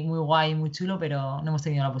muy, muy guay, muy chulo, pero no hemos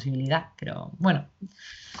tenido la posibilidad, pero bueno.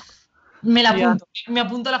 ya. Me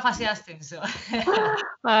apunto a la fase de ascenso.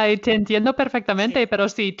 Ay, te entiendo Sí. perfectamente, pero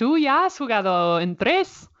si tú ya has jugado en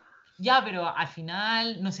tres. Ya, pero al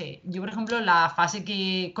final, no sé, yo por ejemplo, la fase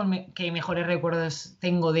que mejores recuerdos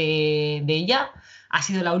tengo de ella ha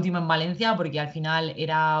sido la última en Valencia, porque al final el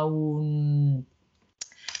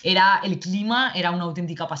clima era una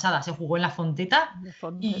auténtica pasada. Se jugó en la Fonteta La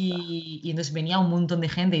Fonteta. y entonces venía un montón de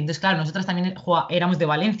gente. Entonces, claro, nosotros también éramos de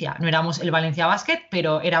Valencia. No éramos el Valencia Basket,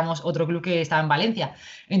 pero éramos otro club que estaba en Valencia.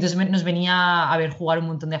 Entonces nos venía a ver jugar un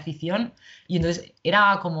montón de afición. Y entonces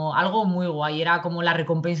era como algo muy guay. Era como la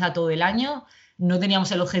recompensa todo el año. No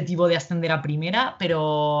teníamos el objetivo de ascender a primera,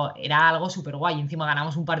 pero era algo súper guay. Encima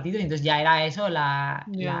ganamos un partido y entonces ya era eso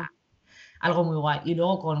Ya. algo muy guay. Y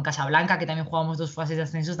luego con Casablanca, que también jugamos 2 fases de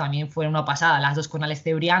ascensos, también fue una pasada. Las dos con Alex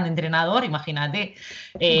Cebrián de entrenador, imagínate.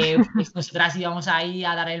 Pues nosotras íbamos ahí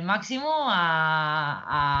a dar el máximo,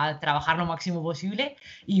 a trabajar lo máximo posible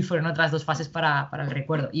y fueron otras 2 fases para el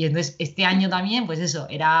recuerdo. Y entonces este año también, pues eso,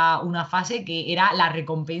 era una fase que era la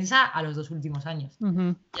recompensa a los 2 últimos años.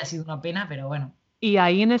 Ujú. Y ha sido una pena, pero bueno. Y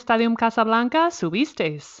ahí en Stadium Casablanca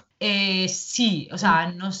subisteis. Sí, o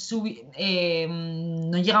sea, no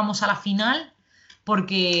llegamos a la final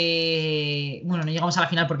bueno, no llegamos a la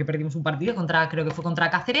final porque perdimos un partido creo que fue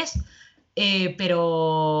contra Cáceres,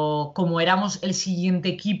 pero como éramos el siguiente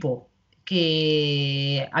equipo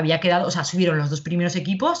que había quedado, o sea, subieron los 2 primeros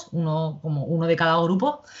equipos, uno de cada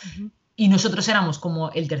grupo, Ujú. y nosotros éramos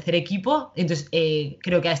como el tercer equipo, entonces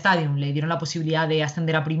creo que a Stadium le dieron la posibilidad de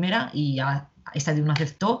ascender a primera y a Stadium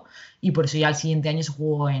aceptó y por eso ya el siguiente año se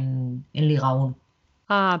jugó en Liga 1.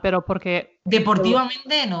 Ah, pero porque...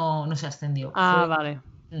 Deportivamente no se ascendió. Ah, vale,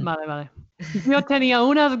 Mm. vale. Yo tenía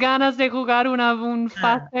unas ganas de jugar un Ah,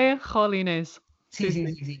 fase, jolines.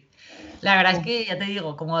 sí. La verdad es que, ya te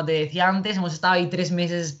digo, como te decía antes, hemos estado ahí 3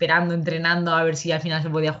 meses esperando, entrenando a ver si al final se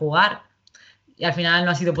podía jugar. Y al final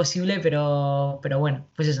no ha sido posible, pero bueno,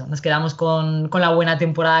 pues eso, nos quedamos con la buena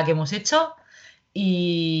temporada que hemos hecho.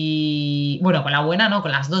 Y bueno, con la buena, ¿no?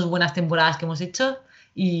 Con las 2 buenas temporadas que hemos hecho.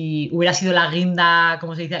 Y hubiera sido la guinda,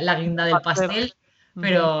 como se dice, la guinda del pastel, Ujú.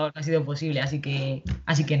 pero no ha sido posible, así que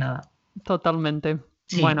nada. Totalmente.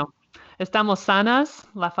 Sí. Bueno, estamos sanas,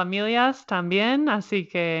 las familias también, así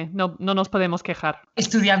que no nos podemos quejar.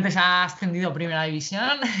 Estudiantes ha ascendido a Primera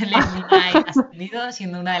División, Leslie Knight ha ascendido,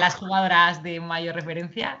 siendo una de las jugadoras de mayor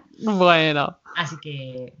referencia. Bueno, Así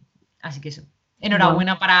que eso. bueno,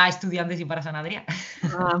 Enhorabuena para Estudiantes y para San Adrià.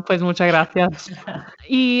 pues muchas gracias.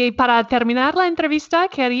 Y para terminar la entrevista,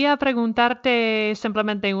 quería preguntarte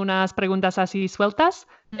simplemente unas preguntas así sueltas.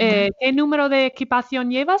 ¿Qué número de equipación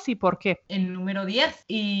llevas y por qué? El número 10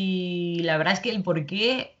 y la verdad es que el por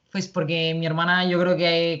qué, pues porque mi hermana yo creo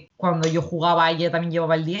que cuando yo jugaba ella también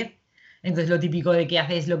llevaba el 10. Entonces lo típico de que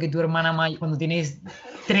haces lo que tu hermana mayor, cuando tienes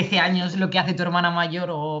 13 años, lo que hace tu hermana mayor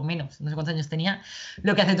o menos, no sé cuántos años tenía,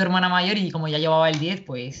 lo que hace tu hermana mayor y como ya llevaba el 10,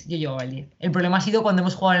 pues yo llevaba el 10. El problema ha sido cuando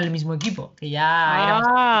hemos jugado en el mismo equipo, que ya éramos...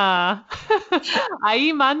 Ah,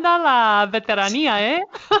 ahí manda la veteranía, ¿eh?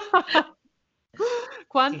 Sí,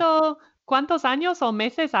 ¿Cuántos años o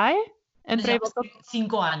meses hay nos entre llevamos vosotros?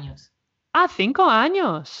 5 años. Ah, 5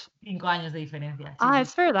 años. 5 años de diferencia, sí, Ah, sí.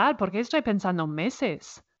 es verdad, porque estoy pensando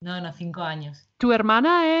meses. No, 5 años. ¿Tu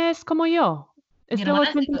hermana es como yo? Mi Es del hermana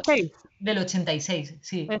es 86. del 86,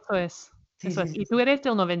 sí. Eso es, Sí, eso sí, es. sí, Y tú sí. eres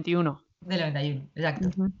del 91. Del 91, exacto.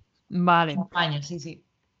 Ujú. Vale. 5 años, sí, sí.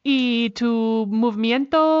 ¿Y tu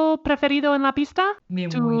movimiento preferido en la pista? Mi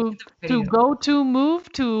 ¿Tu, movimiento tu preferido. go-to move,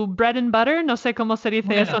 tu bread and butter? No sé cómo se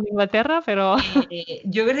dice eso Bueno, en Inglaterra, pero...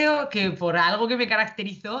 yo creo que por algo que me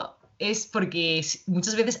caracterizó es porque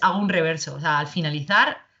muchas veces hago un reverso. O sea, al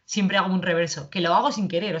finalizar siempre hago un reverso, que lo hago sin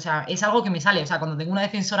querer. O sea, es algo que me sale. O sea, cuando tengo una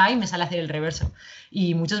defensora ahí me sale hacer el reverso.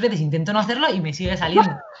 Y muchas veces intento no hacerlo y me sigue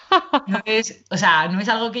saliendo. Entonces, o sea, no es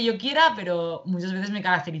algo que yo quiera, pero muchas veces me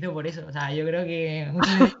caracterizo por eso. O sea, yo creo que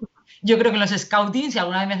muchas veces, yo creo que en los scouting, si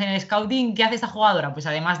alguna vez me hacen el scouting, ¿qué hace esta jugadora? Pues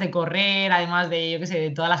además de correr, además de, yo qué sé, de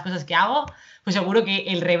todas las cosas que hago, pues seguro que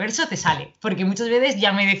el reverso te sale. Porque muchas veces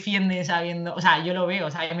ya me defienden sabiendo, o sea, yo lo veo,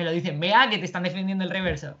 o sea, ya me lo dicen, vea que te están defendiendo el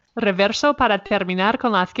reverso. ¿Reverso para terminar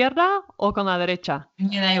con la izquierda o con la derecha?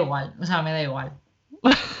 Me da igual, o sea, me da igual.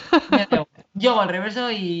 Me da igual. Yo hago el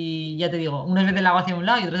reverso y ya te digo, unas veces lo hago hacia un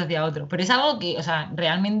lado y otras hacia otro. Pero es algo que, o sea,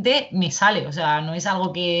 realmente me sale. O sea, no es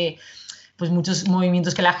algo que, pues muchos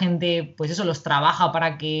movimientos que la gente, pues eso, los trabaja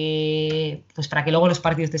para que luego los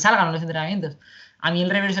partidos te salgan o los entrenamientos. A mí el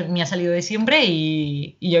reverso me ha salido de siempre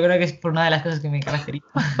y yo creo que es por una de las cosas que me caracteriza.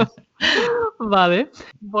 Vale.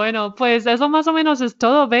 Bueno, pues eso más o menos es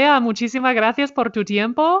todo. Bea, muchísimas gracias por tu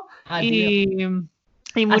tiempo Ah, tío.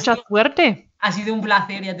 y Ha mucha sido, suerte. ha sido un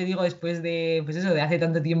placer, ya te digo, después de, pues eso, de hace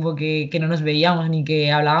tanto tiempo que no nos veíamos ni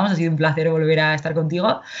que hablábamos, ha sido un placer volver a estar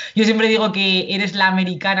contigo. Yo siempre digo que eres la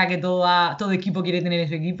americana que todo equipo quiere tener en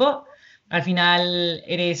su equipo. Al final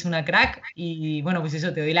eres una crack y bueno, pues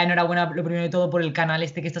eso, te doy la enhorabuena lo primero de todo por el canal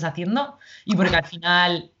este que estás haciendo y porque al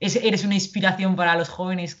final eres una inspiración para los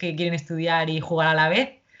jóvenes que quieren estudiar y jugar a la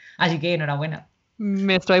vez. Así que enhorabuena.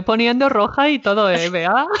 Me estoy poniendo roja y todo,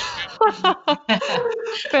 Bea.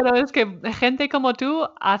 Pero es que gente como tú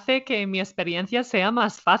hace que mi experiencia sea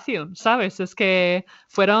más fácil, ¿sabes? Es que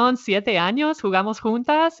fueron 7 años, jugamos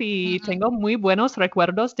juntas y tengo muy buenos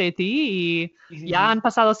recuerdos de ti y Sí, ya sí. han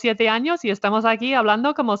pasado 7 años y estamos aquí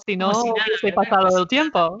hablando como si no Como si nada, hubiese ¿verdad? pasado el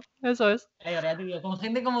tiempo. Eso es. Ya te digo, con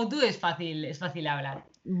gente como tú es fácil hablar.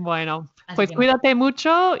 Bueno, Así pues que nada, cuídate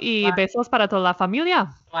mucho y besos para toda la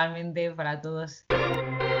familia. igualmente para todos.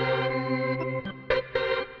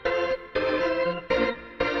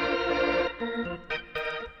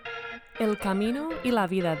 El camino y la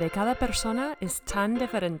vida de cada persona es tan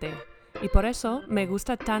diferente y por eso me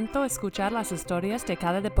gusta tanto escuchar las historias de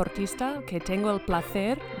cada deportista que tengo el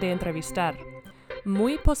placer de entrevistar.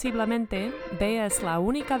 Muy posiblemente Bea es la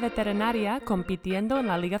única veterinaria compitiendo en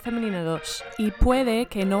la Liga Femenina 2 y puede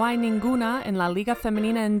que no hay ninguna en la Liga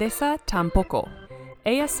Femenina Endesa tampoco.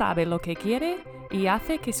 Ella sabe lo que quiere y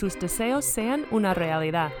hace que sus deseos sean una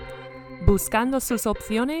realidad, buscando sus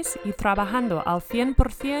opciones y trabajando al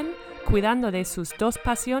 100%, cuidando de sus dos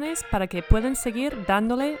pasiones para que puedan seguir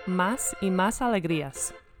dándole más y más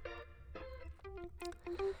alegrías.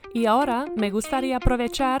 Y ahora me gustaría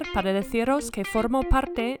aprovechar para deciros que formo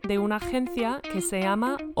parte de una agencia que se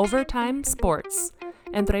llama Overtime Sports.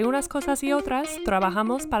 Entre unas cosas y otras,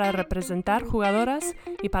 trabajamos para representar jugadoras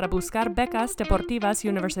y para buscar becas deportivas y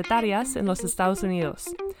universitarias en los Estados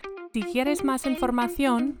Unidos. Si quieres más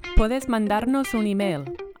información, puedes mandarnos un email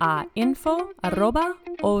a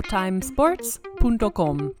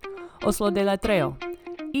info@otimesports.com. Os lo deletreo: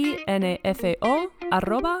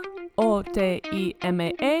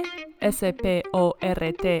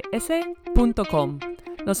 info@otimesports.com.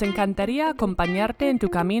 Nos encantaría acompañarte en tu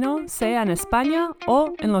camino, sea en España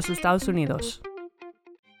o en los Estados Unidos.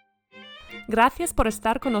 Gracias por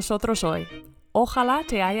estar con nosotros hoy. Ojalá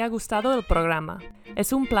te haya gustado el programa.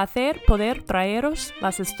 Es un placer poder traeros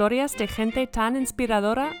las historias de gente tan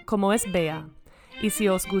inspiradora como es Bea. Y si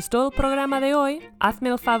os gustó el programa de hoy, hazme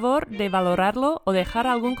el favor de valorarlo o dejar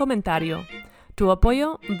algún comentario. Tu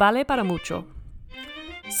apoyo vale para mucho.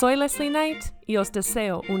 Soy Leslie Knight y os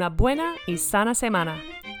deseo una buena y sana semana.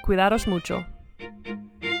 Cuidaros mucho.